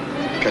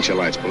 Catch your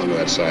lights, pull into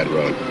that side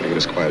road. Make it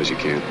as quiet as you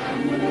can.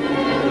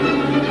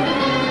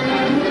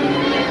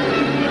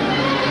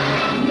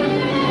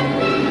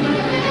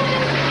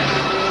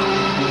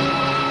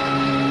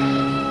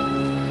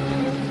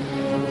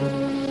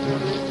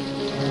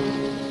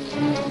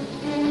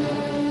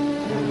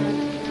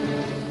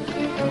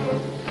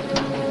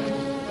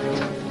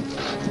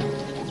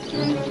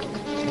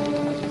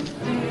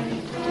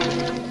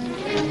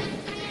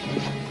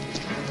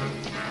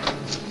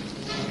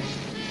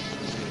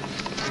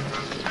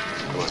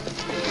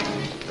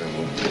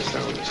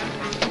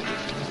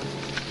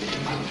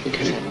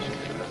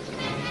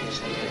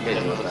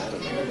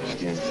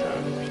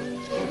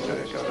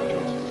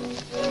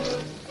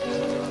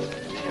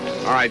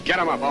 All right, get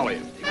him up, all of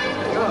you.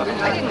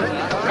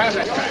 Grab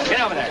that guy. Get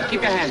over there.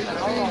 Keep your hands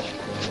up.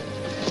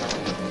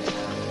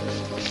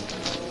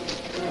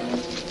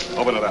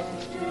 Open it up.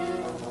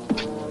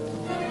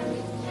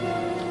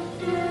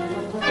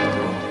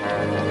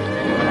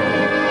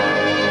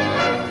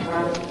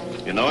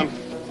 You know him?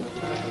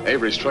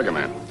 Avery's trigger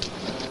man.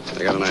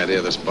 I got an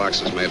idea this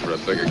box is made for a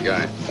bigger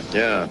guy.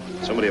 Yeah,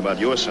 somebody about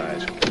your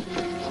size.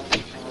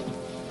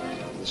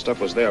 The stuff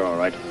was there, all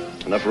right.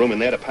 Enough room in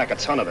there to pack a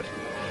ton of it.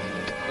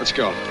 Let's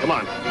go. Come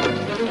on.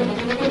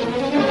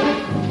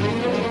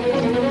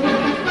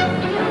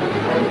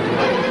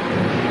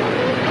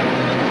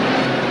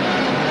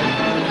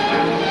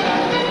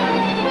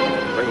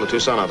 Pringle to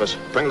Tucson office.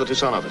 Pringle to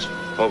Tucson office.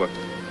 Over.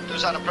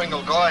 Tucson and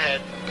Pringle, go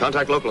ahead.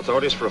 Contact local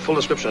authorities for a full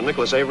description of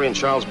Nicholas Avery and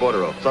Charles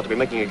Bordereau. Thought to be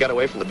making a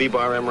getaway from the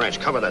B-Bar M Ranch.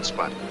 Cover that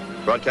spot.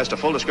 Broadcast a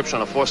full description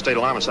on a 4-state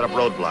alarm and set up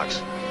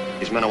roadblocks.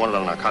 These men are wanted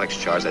on a narcotics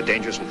charge. They're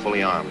dangerous and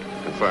fully armed.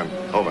 Confirmed.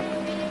 Over.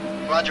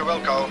 Roger,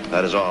 Wilco.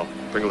 That is all.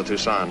 Pringle to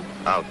Tucson.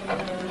 Out.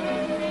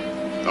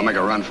 They'll make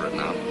a run for it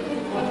now.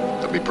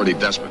 They'll be pretty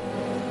desperate.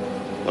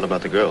 What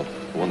about the girl?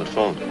 The one that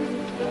phoned?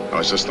 I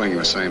was just thinking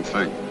the same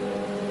thing.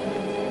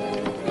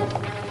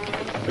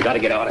 We gotta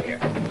get out of here.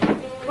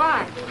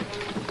 Why?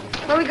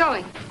 Where are we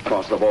going?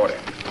 Across the border.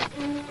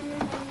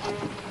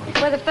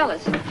 Where are the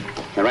fellas?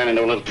 I ran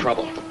into a little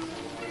trouble.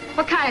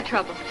 What kind of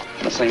trouble?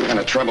 The same kind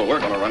of trouble we're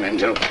gonna run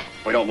into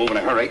if we don't move in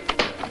a hurry.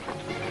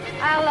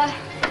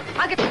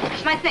 I'll get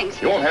my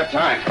things. You won't have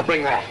time.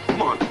 Bring that.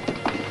 Come on.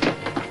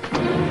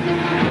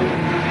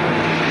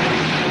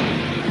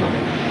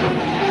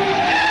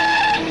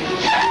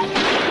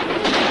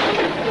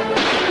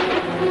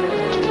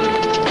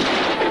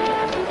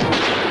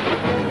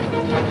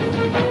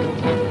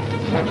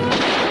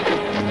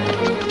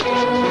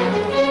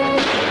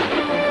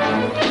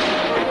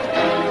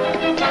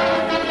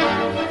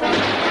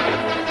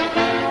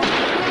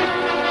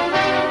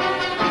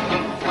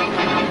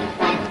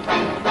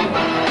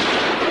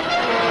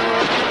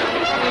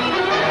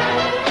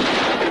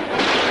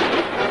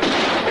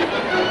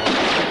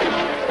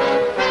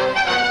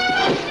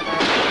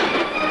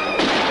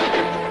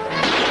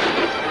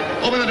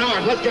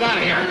 Let's get out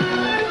of here.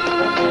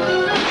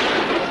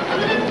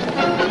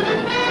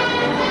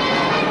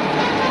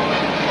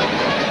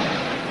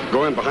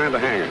 Go in behind the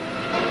hangar.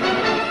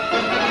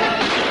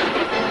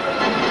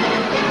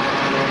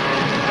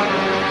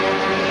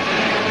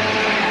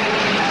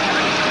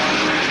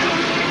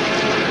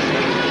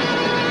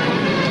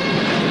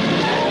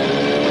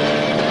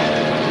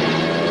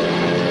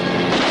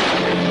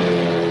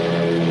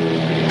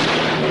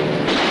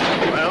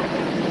 Well,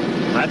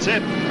 that's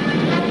it.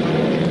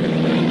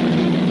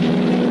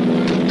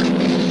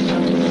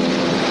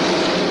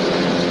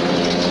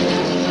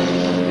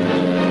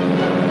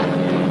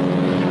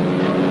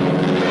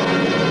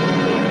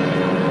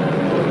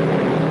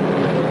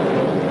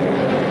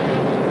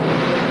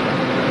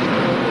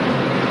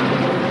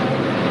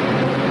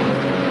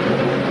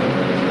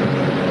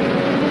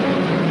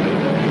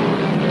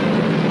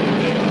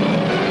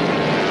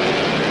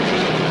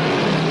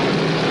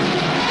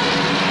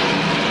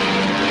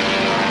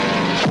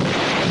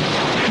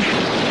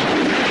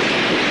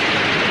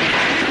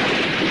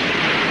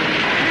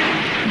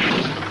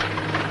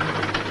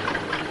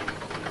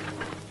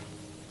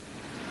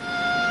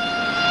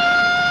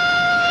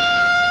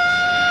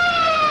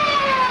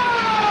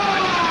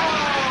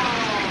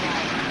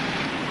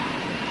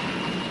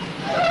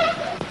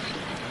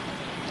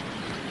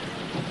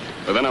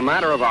 Within a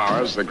matter of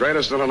hours, the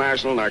greatest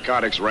international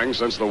narcotics ring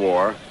since the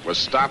war was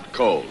stopped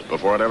cold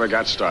before it ever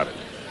got started.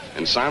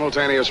 In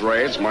simultaneous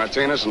raids,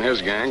 Martinez and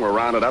his gang were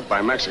rounded up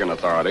by Mexican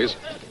authorities,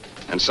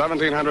 and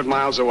 1,700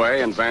 miles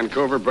away in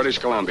Vancouver, British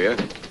Columbia,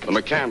 the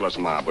McCandless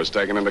mob was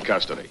taken into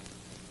custody.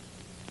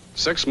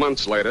 6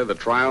 months later, the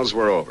trials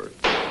were over,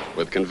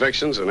 with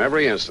convictions in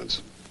every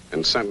instance,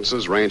 and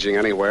sentences ranging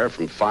anywhere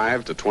from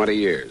 5 to 20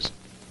 years.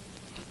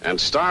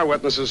 And star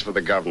witnesses for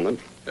the government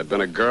had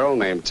been a girl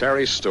named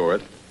Terry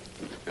Stewart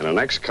and an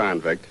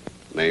ex-convict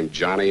named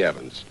Johnny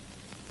Evans.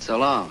 So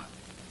long,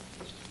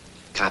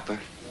 copper.